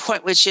reminds me of a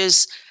point, which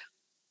is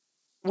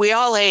we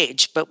all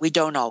age, but we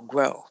don't all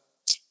grow.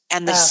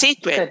 And the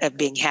secret of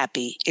being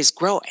happy is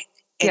growing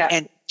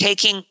and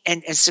taking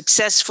and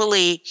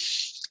successfully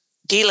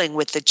dealing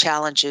with the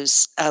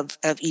challenges of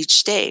each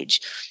stage.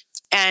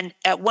 And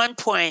at one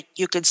point,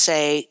 you could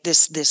say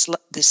this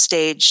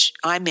stage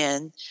I'm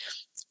in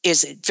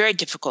is a very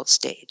difficult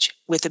stage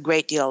with a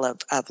great deal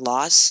of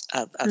loss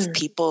of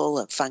people,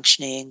 of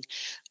functioning,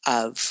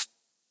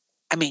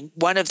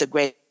 one of the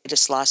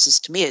greatest losses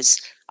to me is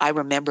I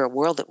remember a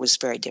world that was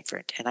very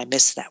different, and I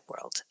miss that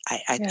world.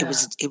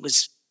 It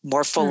was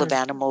more full of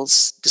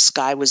animals. The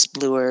sky was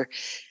bluer.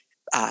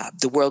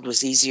 The world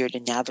was easier to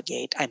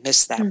navigate. I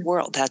miss that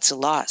world. That's a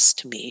loss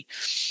to me.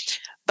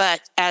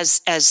 But as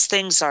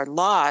things are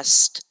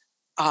lost,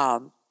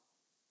 the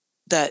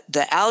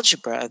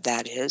algebra of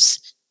that is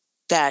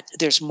that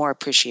there's more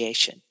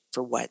appreciation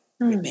for what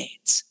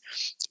remains.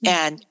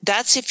 And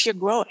that's if you're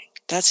growing.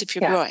 That's if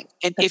you're growing.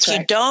 And if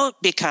you don't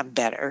become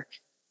better,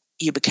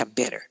 you become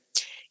bitter.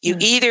 You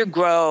either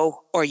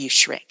grow or you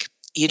shrink.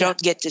 You don't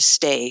get to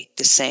stay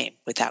the same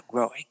without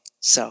growing.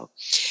 So,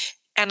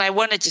 and I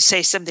wanted to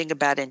say something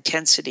about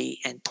intensity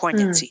and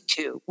poignancy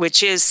too,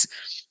 which is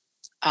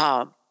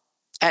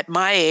at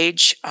my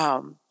age,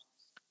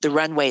 the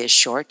runway is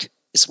short,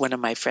 as one of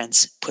my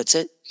friends puts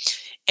it.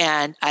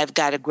 And I've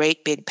got a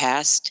great big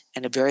past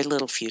and a very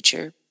little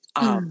future.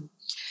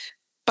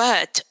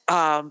 But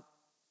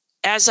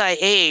as I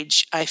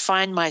age, I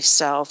find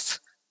myself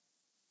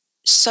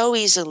so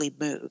easily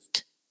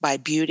moved by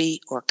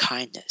beauty or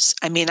kindness.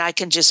 I mean, I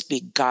can just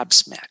be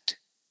gobsmacked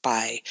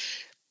by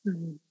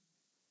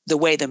the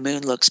way the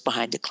moon looks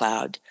behind a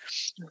cloud,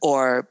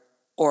 or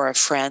a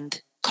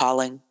friend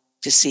calling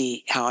to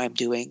see how I'm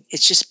doing.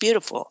 It's just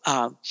beautiful.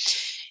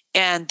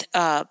 And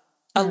a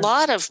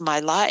lot of my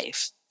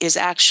life is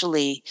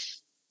actually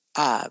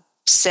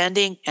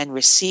sending and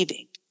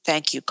receiving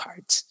thank you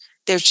cards.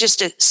 There's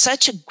just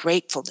such a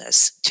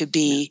gratefulness to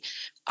be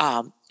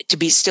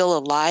still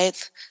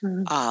alive,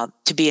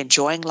 to be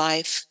enjoying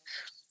life,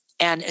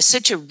 and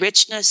such a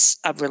richness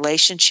of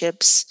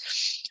relationships.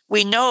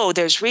 We know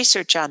there's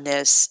research on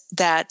this,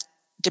 that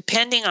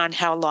depending on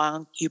how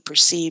long you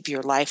perceive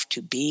your life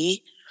to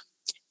be,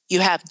 you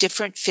have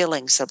different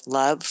feelings of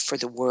love for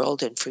the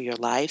world and for your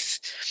life.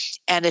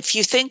 And if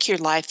you think your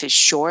life is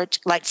short,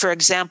 like, for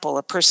example,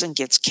 a person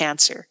gets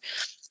cancer,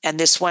 and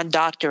this one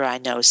doctor I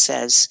know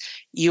says,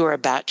 you are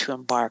about to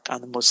embark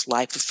on the most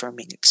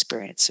life-affirming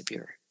experience of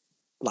your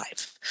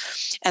life.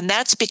 And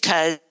that's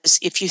because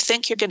if you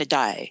think you're going to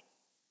die,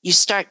 you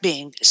start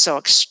being so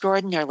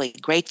extraordinarily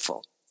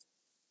grateful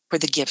for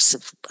the gifts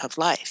of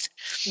life.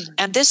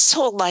 And this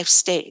whole life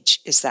stage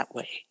is that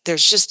way.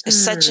 There's just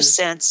such a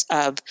sense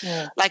of,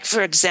 like,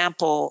 for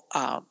example,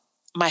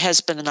 my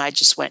husband and I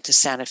just went to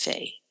Santa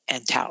Fe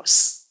and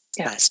Taos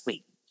last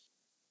week.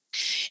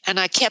 And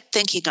I kept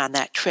thinking on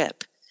that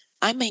trip,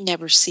 I may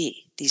never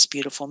see these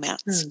beautiful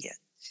mountains again.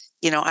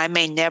 You know, I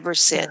may never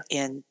sit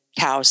in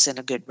Taos in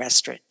a good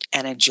restaurant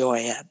and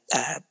enjoy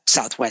a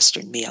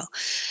Southwestern meal.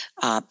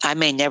 I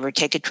may never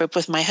take a trip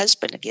with my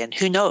husband again.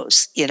 Who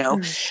knows, you know?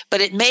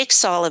 But it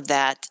makes all of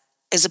that,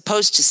 as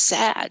opposed to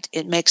sad,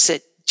 it makes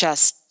it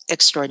just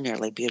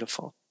extraordinarily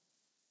beautiful.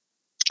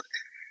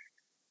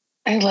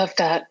 I love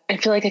that. I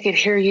feel like I could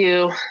hear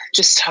you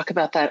just talk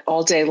about that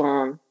all day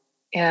long.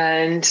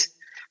 And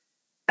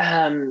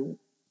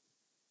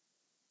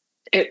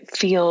it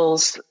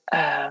feels,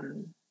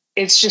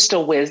 it's just a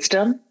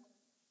wisdom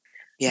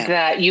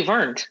that you've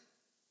earned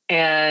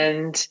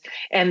and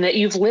that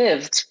you've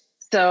lived.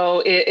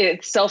 So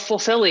it's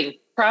self-fulfilling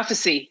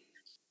prophecy.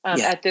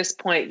 At this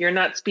point, you're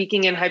not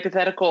speaking in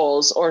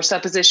hypotheticals or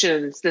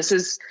suppositions. This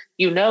is,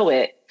 you know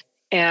it.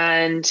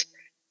 And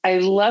I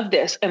love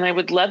this. And I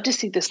would love to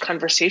see this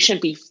conversation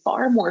be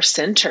far more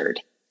centered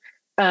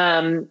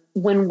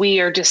when we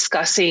are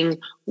discussing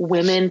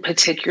women,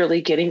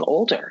 particularly getting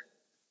older.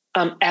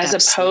 As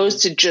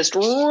opposed to just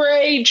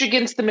rage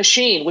against the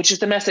machine, which is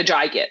the message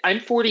I get. I'm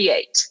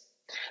 48.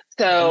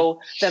 So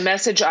the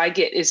message I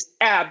get is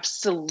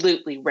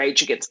absolutely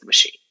rage against the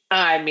machine.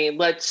 I mean,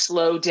 let's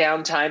slow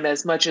down time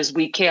as much as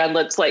we can.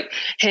 Let's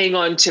hang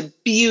on to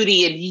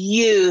beauty and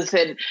youth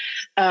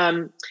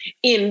and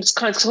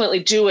consequently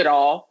do it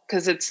all,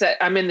 because it's that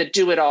I'm in the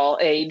do it all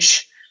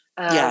age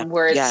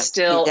where it's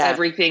still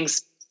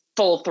everything's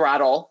full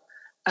throttle.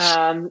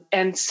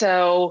 And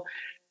so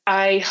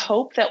I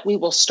hope that we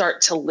will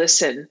start to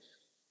listen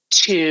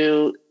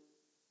to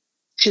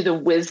the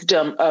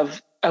wisdom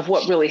of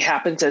what really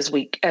happens as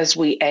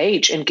we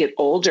age and get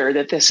older,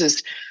 that there's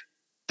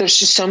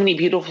just so many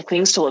beautiful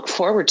things to look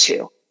forward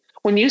to.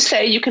 When you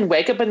say you can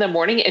wake up in the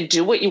morning and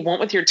do what you want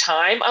with your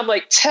time, I'm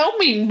like, tell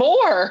me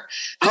more.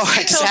 Oh,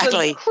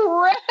 exactly.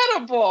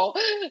 Incredible.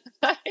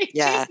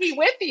 Take me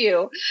with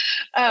you.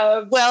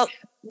 Well,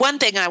 one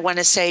thing I want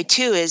to say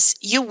too is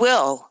you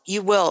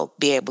will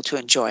be able to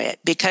enjoy it,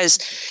 because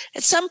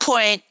at some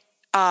point,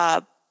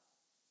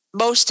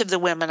 most of the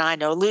women I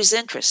know lose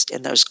interest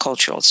in those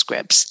cultural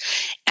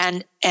scripts.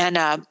 And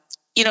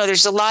you know,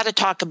 there's a lot of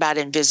talk about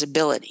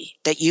invisibility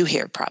that you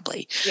hear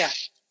probably. Yeah.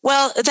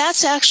 Well,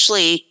 that's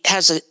actually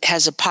has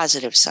a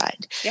positive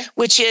side,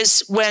 which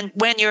is when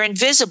you're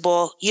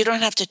invisible, you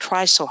don't have to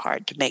try so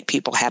hard to make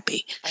people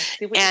happy.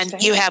 And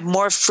you have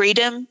more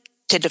freedom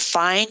to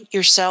define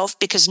yourself,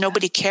 because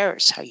nobody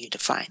cares how you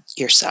define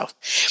yourself.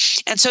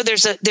 And so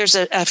there's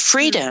a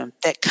freedom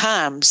that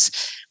comes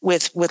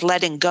with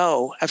letting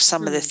go of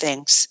some of the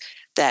things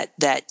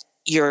that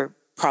you're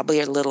probably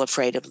a little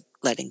afraid of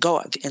letting go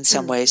of in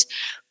some ways.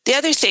 The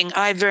other thing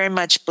I very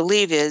much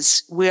believe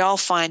is we all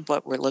find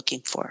what we're looking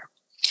for.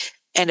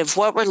 And if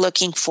what we're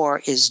looking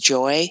for is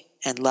joy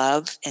and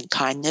love and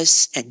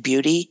kindness and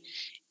beauty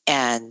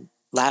and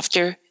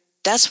laughter,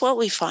 that's what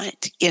we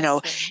find, you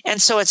know.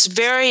 And so it's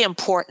very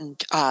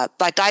important.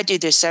 Like I do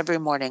this every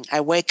morning.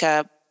 I wake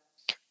up,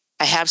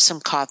 I have some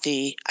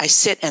coffee, I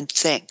sit and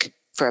think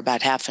for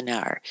about half an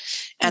hour.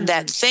 And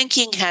that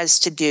thinking has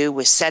to do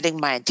with setting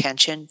my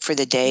intention for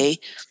the day,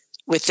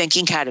 with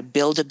thinking how to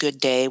build a good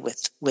day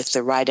with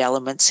the right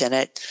elements in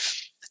it.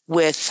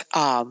 With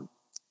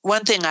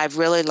one thing I've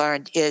really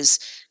learned is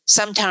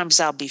sometimes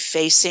I'll be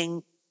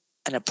facing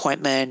an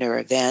appointment or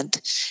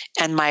event,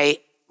 and my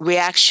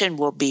reaction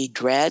will be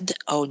dread.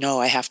 Oh no,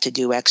 I have to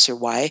do X or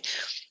Y.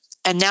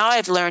 And now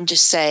I've learned to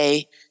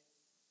say,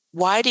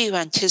 why do you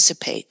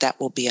anticipate that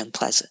will be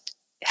unpleasant?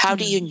 How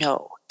do you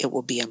know it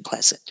will be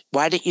unpleasant?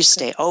 Why don't you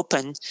stay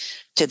open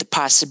to the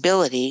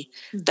possibility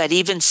that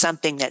even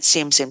something that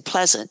seems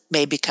unpleasant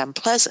may become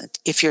pleasant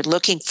if you're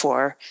looking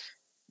for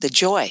the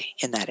joy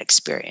in that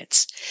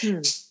experience?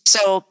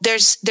 So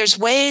there's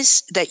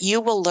ways that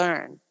you will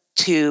learn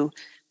to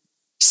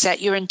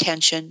set your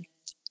intention.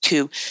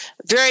 To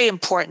very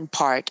important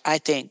part, I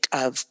think,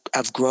 of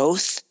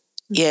growth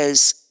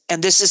is,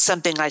 and this is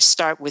something I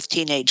start with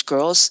teenage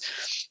girls,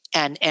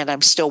 and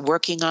I'm still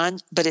working on,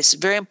 but it's a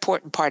very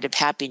important part of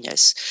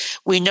happiness.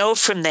 We know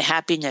from the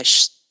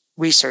happiness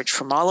research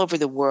from all over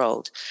the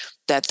world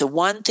that the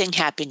one thing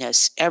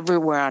happiness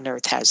everywhere on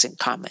earth has in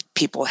common,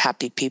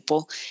 happy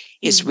people,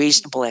 is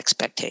reasonable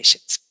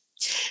expectations.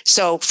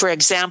 So, for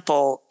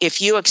example,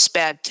 if you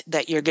expect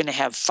that you're going to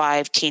have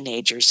 5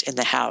 teenagers in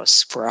the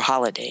house for a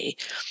holiday,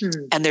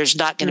 and there's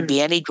not going to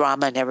be any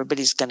drama and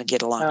everybody's going to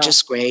get along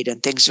just great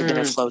and things are going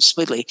to flow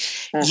smoothly,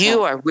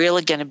 you are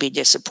really going to be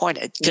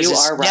disappointed because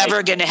it's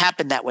never going to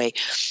happen that way.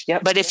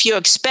 But if you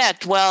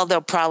expect, well,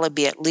 there'll probably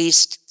be at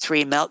least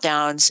 3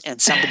 meltdowns and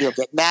somebody will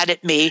get mad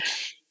at me,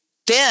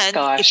 then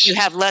if you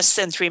have less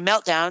than 3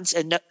 meltdowns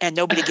and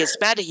nobody gets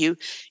mad at you,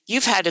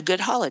 you've had a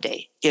good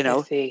holiday, you know?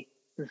 I see.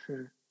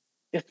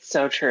 It's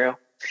so true.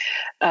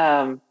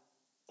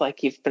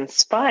 Like you've been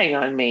spying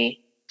on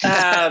me.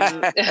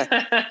 I've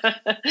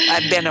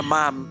been a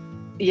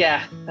mom.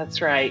 Yeah, that's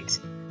right.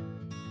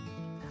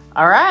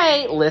 All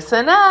right,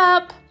 listen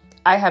up.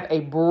 I have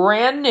a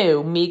brand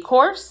new me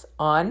course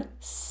on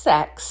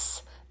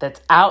sex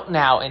that's out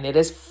now, and it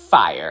is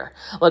fire.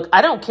 Look,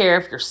 I don't care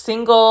if you're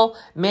single,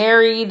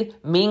 married,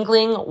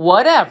 mingling,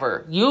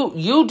 whatever.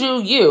 You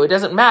do you. It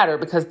doesn't matter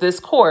because this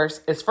course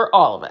is for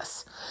all of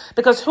us.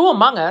 Because who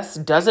among us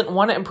doesn't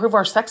want to improve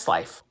our sex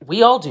life?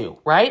 We all do,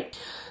 right?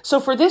 So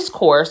for this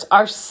course,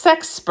 our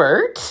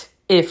sexpert,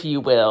 if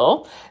you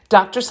will,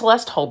 Dr.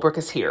 Celeste Holbrook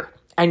is here.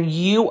 And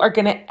you are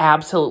going to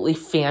absolutely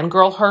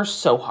fangirl her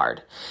so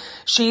hard.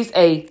 She's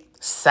a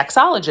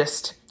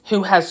sexologist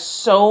who has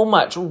so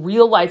much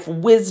real life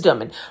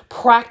wisdom and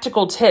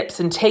practical tips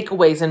and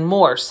takeaways and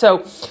more.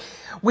 So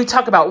we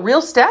talk about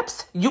real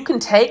steps you can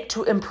take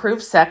to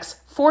improve sex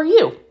for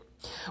you.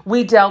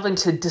 We delve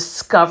into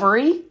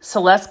discovery.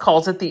 Celeste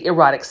calls it the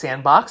erotic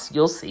sandbox.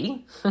 You'll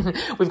see.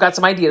 We've got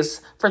some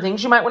ideas for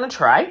things you might want to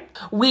try.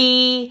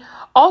 We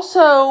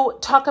also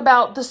talk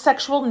about the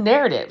sexual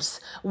narratives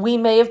we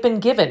may have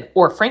been given,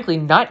 or frankly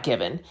not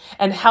given,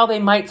 and how they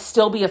might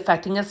still be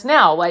affecting us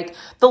now, like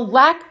the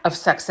lack of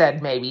sex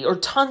ed maybe, or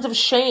tons of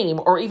shame,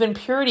 or even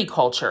purity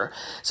culture.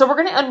 So we're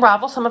going to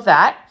unravel some of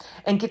that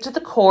and get to the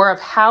core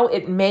of how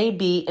it may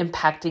be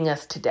impacting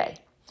us today.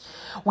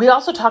 We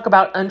also talk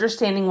about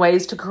understanding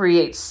ways to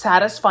create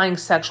satisfying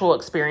sexual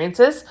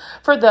experiences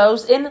for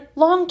those in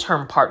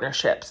long-term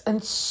partnerships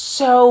and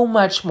so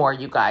much more,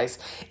 you guys.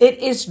 It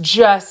is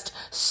just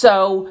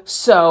so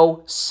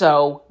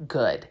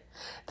good.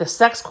 The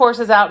sex course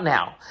is out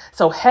now.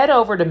 So head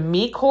over to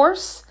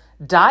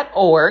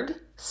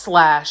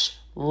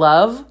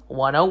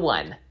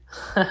mecourse.org/love101.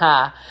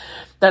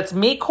 That's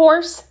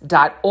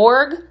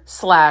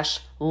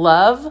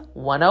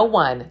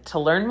mecourse.org/love101 to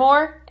learn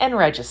more and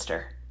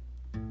register.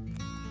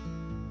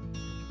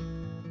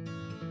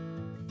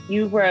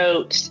 You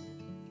wrote,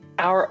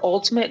 our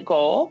ultimate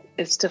goal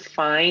is to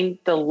find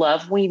the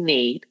love we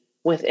need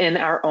within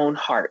our own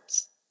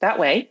hearts. That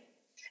way,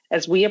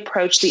 as we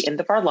approach the end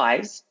of our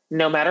lives,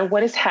 no matter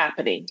what is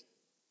happening,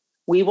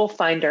 we will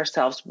find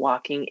ourselves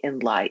walking in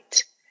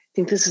light. I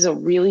think this is a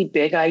really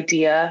big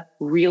idea,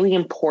 really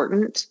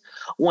important,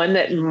 one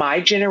that my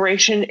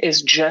generation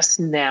is just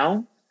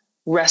now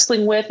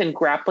wrestling with and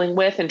grappling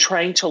with and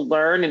trying to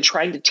learn and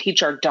trying to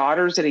teach our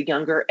daughters at a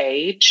younger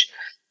age.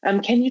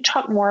 Can you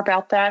talk more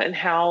about that and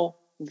how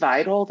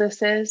vital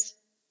this is?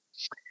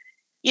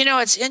 You know,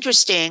 it's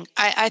interesting.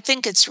 I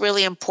think it's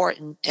really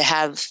important to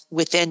have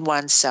within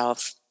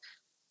oneself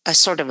a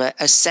sort of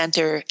a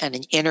center and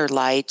an inner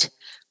light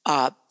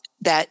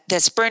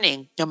that's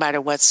burning no matter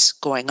what's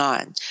going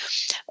on.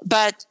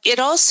 But it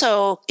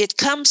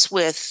comes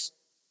with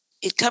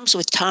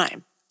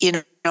time. You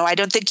know, I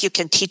don't think you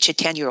can teach a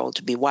 10-year-old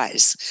to be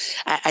wise.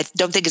 I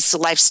don't think it's the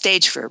life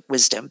stage for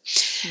wisdom.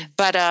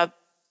 But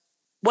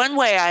one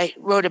way I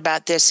wrote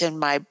about this in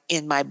my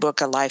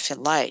book, A Life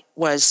in Light,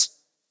 was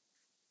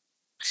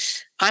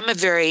I'm a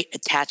very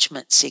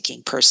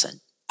attachment-seeking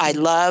person. I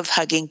love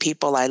hugging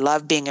people. I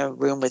love being in a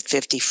room with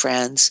 50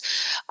 friends.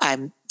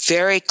 I'm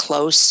very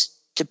close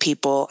to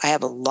people. I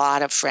have a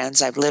lot of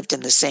friends. I've lived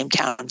in the same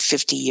town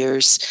 50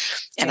 years,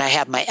 and I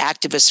have my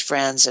activist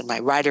friends and my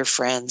writer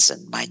friends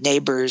and my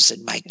neighbors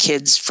and my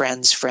kids'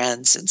 friends,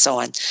 and so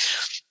on.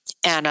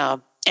 And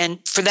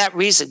And for that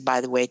reason, by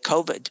the way,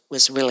 COVID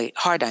was really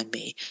hard on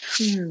me.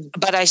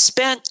 But I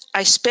spent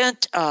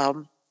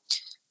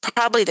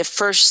probably the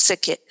first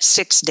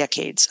six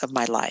decades of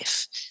my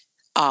life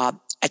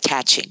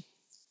attaching,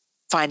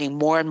 finding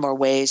more and more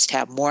ways to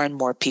have more and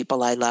more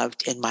people I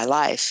loved in my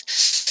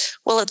life.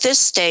 Well, at this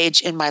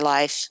stage in my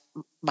life,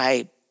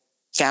 my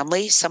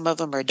family, some of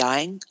them are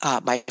dying.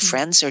 My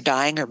friends are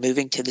dying or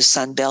moving to the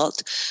Sun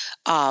Belt.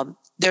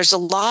 There's a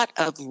lot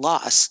of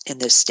loss in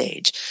this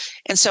stage.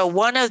 And so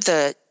one of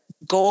the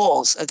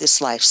goals of this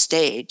life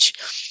stage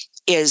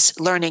is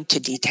learning to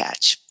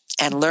detach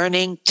and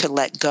learning to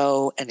let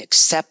go, and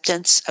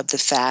acceptance of the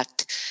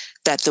fact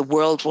that the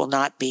world will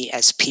not be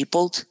as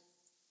peopled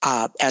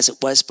as it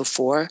was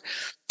before,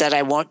 that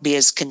I won't be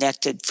as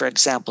connected, for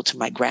example, to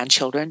my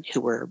grandchildren,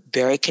 who were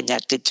very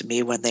connected to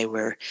me when they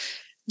were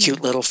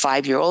cute little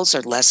 5-year-olds,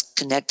 or less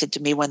connected to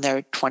me when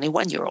they're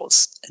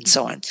 21-year-olds, and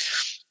so on.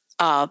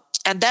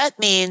 And that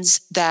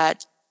means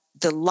that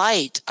the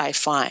light I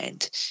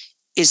find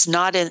is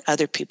not in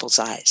other people's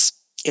eyes.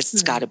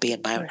 It's got to be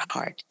in my own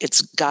heart.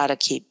 It's got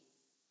to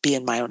be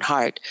in my own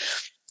heart.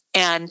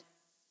 And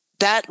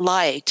that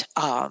light,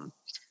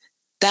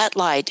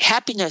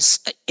 happiness,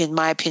 in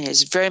my opinion,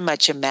 is very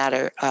much a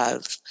matter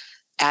of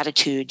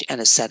attitude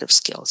and a set of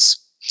skills.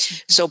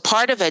 So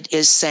part of it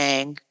is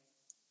saying,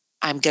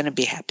 I'm going to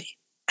be happy.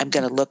 I'm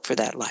going to look for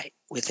that light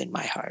within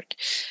my heart.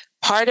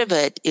 Part of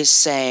it is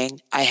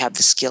saying, I have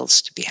the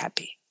skills to be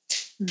happy.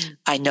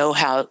 I know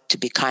how to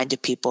be kind to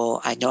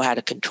people. I know how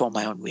to control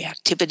my own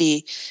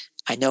reactivity.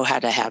 I know how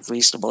to have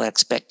reasonable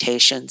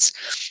expectations.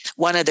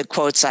 One of the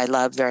quotes I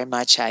love very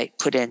much, I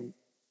put in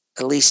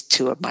at least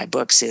 2 of my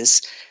books,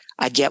 is,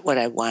 I get what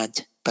I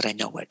want, but I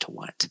know what to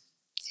want.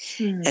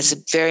 It's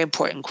a very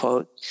important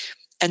quote.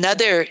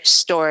 Another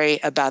story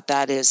about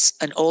that is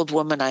an old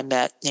woman I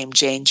met named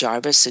Jane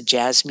Jarvis, a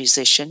jazz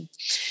musician,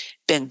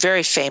 been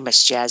very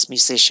famous jazz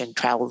musician,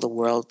 traveled the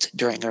world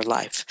during her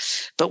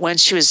life. But when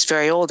she was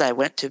very old, I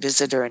went to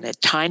visit her in a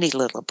tiny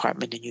little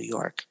apartment in New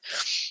York.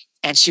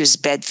 And she was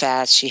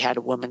bedfast. She had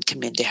a woman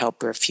come in to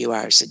help her a few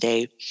hours a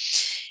day.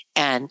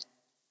 And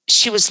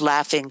she was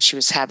laughing. She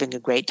was having a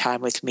great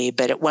time with me.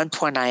 But at one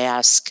point I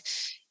asked,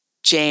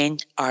 Jane,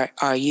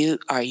 are you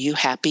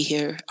happy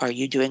here? Are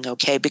you doing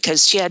okay?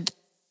 Because she had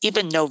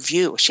even no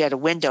view. She had a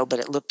window, but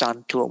it looked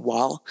onto a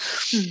wall.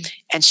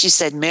 And she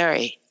said,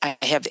 Mary, I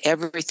have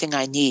everything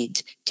I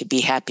need to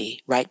be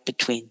happy right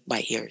between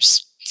my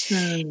ears.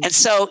 And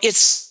so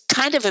it's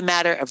kind of a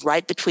matter of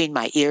right between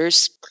my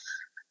ears.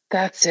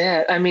 That's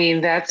it. I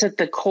mean, that's at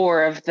the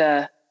core of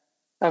the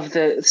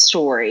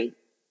story.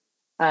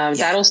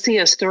 That'll see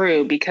us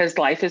through, because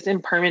life is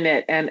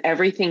impermanent and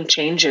everything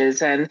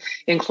changes, and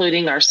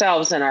including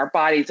ourselves and our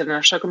bodies and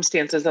our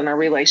circumstances and our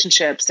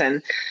relationships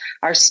and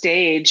our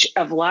stage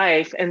of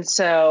life. And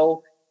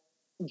so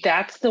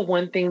that's the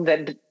one thing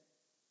that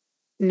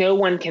no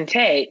one can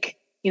take,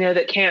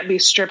 that can't be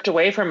stripped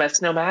away from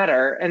us no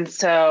matter. And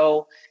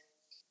so,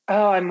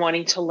 I'm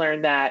wanting to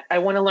learn that. I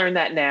want to learn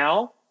that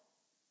now.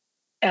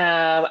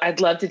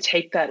 I'd love to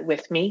take that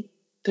with me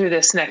through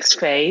this next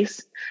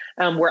phase,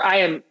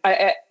 where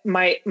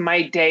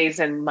my days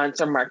and months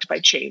are marked by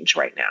change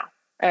right now.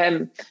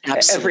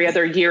 Every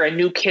other year, a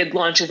new kid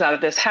launches out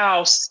of this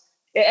house.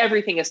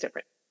 Everything is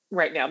different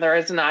right now.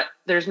 There's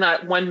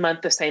not 1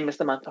 month the same as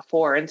the month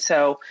before. And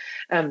so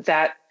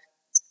that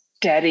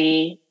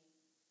steady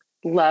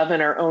love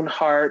in our own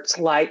hearts,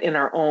 light in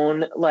our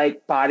own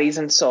bodies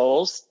and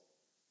souls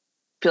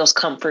feels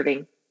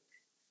comforting.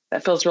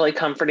 That feels really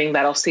comforting.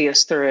 That'll see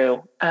us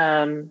through.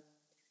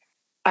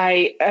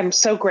 I am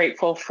so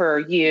grateful for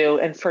you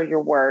and for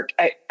your work.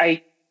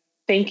 I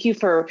thank you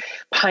for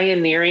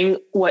pioneering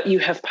what you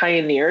have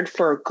pioneered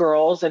for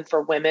girls and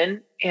for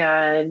women.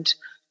 And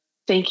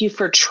thank you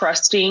for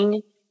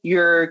trusting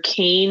your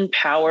keen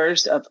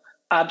powers of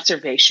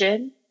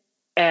observation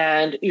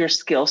and your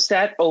skill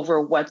set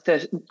over what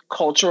the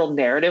cultural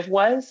narrative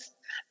was,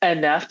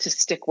 enough to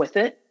stick with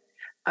it.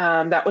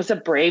 That was a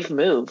brave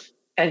move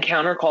and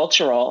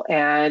countercultural,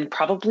 and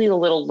probably a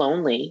little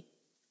lonely.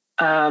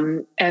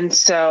 And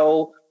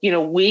so,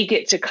 we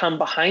get to come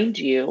behind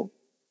you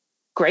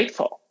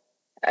grateful,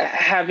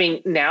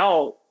 having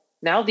now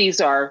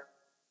these are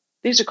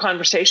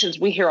conversations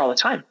we hear all the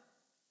time.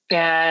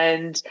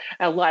 And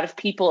a lot of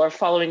people are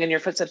following in your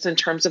footsteps in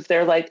terms of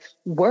their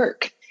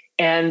work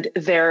and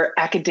their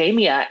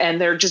academia,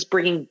 and they're just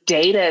bringing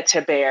data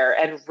to bear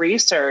and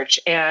research.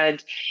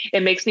 And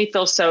it makes me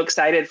feel so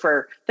excited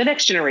for the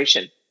next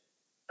generation,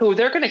 who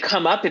they're going to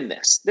come up in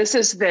this. This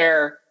is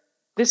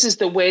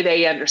the way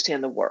they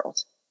understand the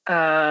world.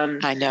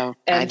 I know.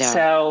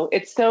 So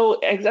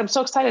I'm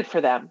so excited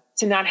for them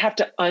to not have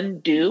to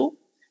undo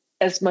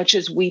as much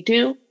as we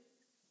do,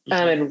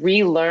 and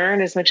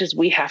relearn as much as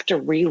we have to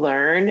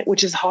relearn,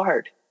 which is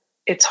hard.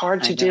 It's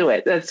hard to do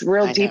it. That's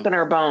real deep in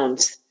our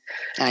bones.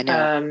 I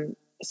know.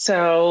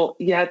 So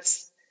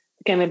it's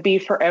going to be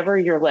forever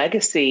your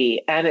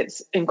legacy, and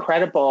it's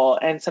incredible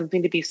and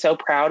something to be so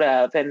proud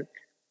of. And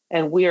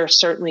And we are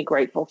certainly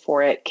grateful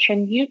for it.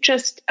 Can you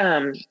just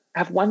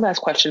have one last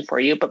question for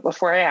you? But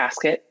before I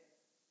ask it,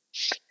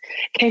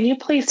 can you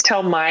please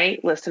tell my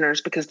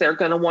listeners, because they're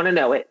going to want to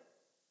know it,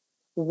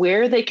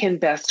 where they can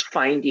best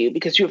find you?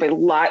 Because you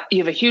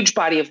have a huge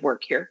body of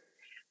work here,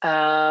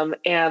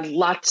 and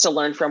lots to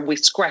learn from. We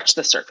scratch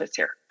the surface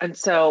here. And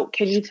so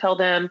can you tell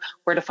them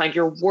where to find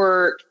your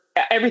work,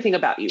 everything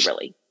about you,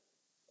 really?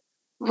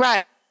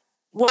 Right.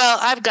 Well,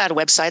 I've got a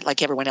website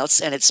like everyone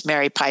else, and it's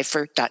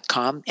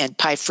marypipher.com, and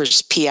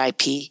Pipher's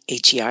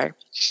Pipher.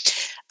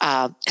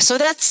 So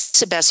that's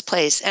the best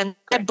place. And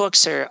my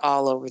books are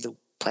all over the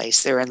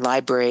place. They're in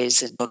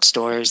libraries and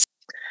bookstores.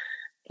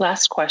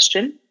 Last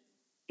question.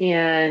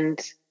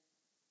 And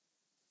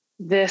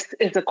this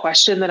is a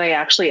question that I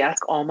actually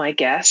ask all my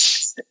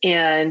guests.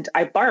 And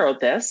I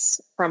borrowed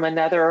this from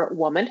another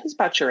woman who's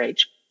about your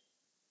age.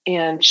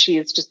 And she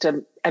is just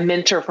a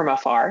mentor from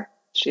afar.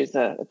 She's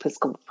an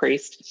Episcopal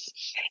priest.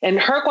 And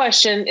her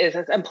question is,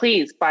 and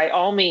please, by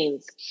all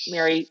means,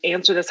 Mary,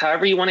 answer this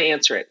however you want to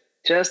answer it,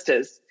 just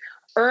as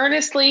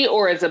earnestly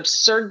or as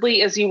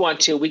absurdly as you want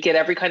to. We get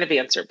every kind of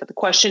answer. But the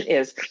question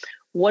is,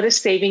 what is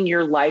saving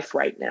your life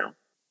right now?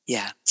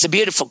 Yeah, it's a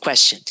beautiful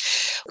question.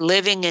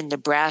 Living in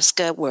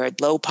Nebraska, we're at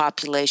low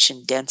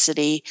population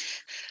density.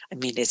 I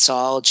mean, it's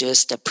all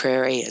just a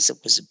prairie as it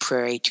was a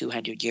prairie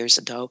 200 years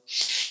ago.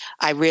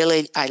 I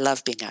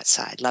love being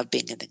outside, love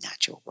being in the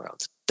natural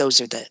world. Those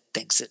are the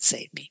things that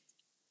save me.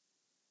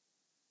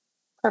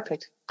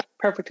 Perfect.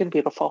 Perfect and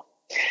beautiful.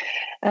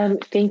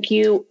 Thank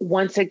you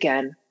once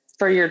again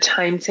for your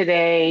time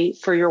today,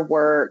 for your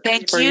work,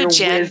 for your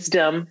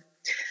wisdom.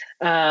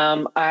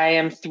 I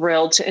am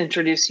thrilled to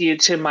introduce you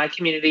to my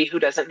community who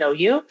doesn't know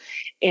you.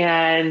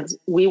 And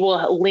we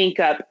will link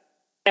up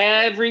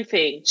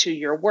everything to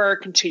your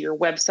work and to your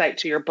website,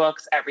 to your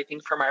books, everything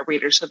for my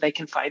readers so they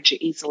can find you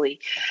easily.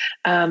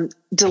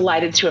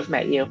 Delighted to have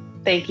met you.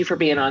 Thank you for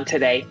being on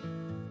today.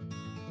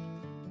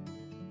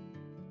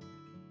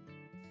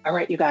 All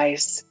right, you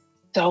guys,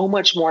 so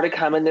much more to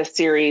come in this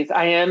series.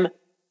 I am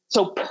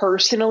so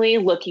personally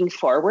looking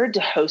forward to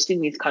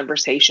hosting these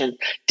conversations,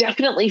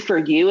 definitely for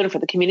you and for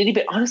the community,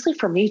 but honestly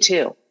for me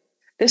too.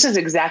 This is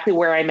exactly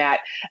where I'm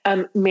at.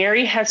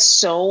 Mary has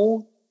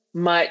so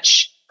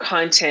much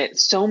content,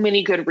 so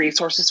many good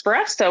resources for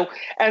us. So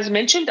as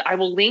mentioned, I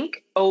will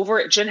link over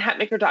at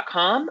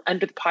jenhatmaker.com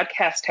under the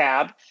podcast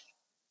tab,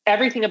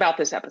 everything about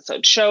this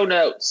episode, show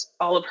notes,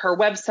 all of her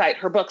website,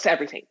 her books,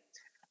 everything.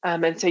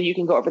 And so you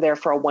can go over there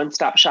for a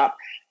one-stop shop.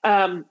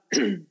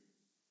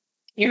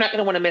 You're not going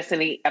to want to miss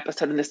any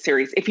episode in this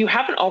series. If you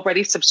haven't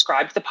already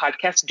subscribed to the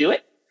podcast, do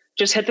it.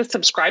 Just hit the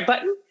subscribe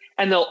button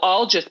and they'll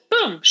all just,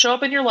 boom, show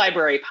up in your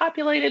library,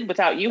 populated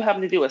without you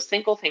having to do a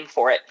single thing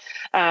for it.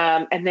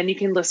 And then you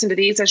can listen to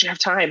these as you have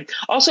time.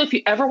 Also, if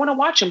you ever want to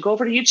watch them, go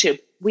over to YouTube.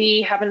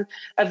 We have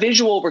a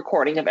visual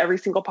recording of every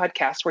single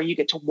podcast where you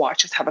get to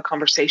watch us have a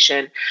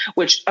conversation,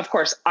 which, of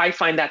course, I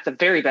find that the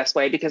very best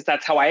way because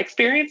that's how I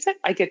experience it.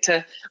 I get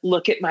to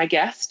look at my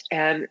guest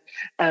and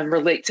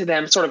relate to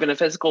them sort of in a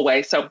physical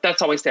way. So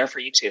that's always there for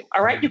you too.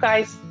 All right, you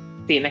guys,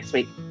 see you next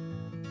week.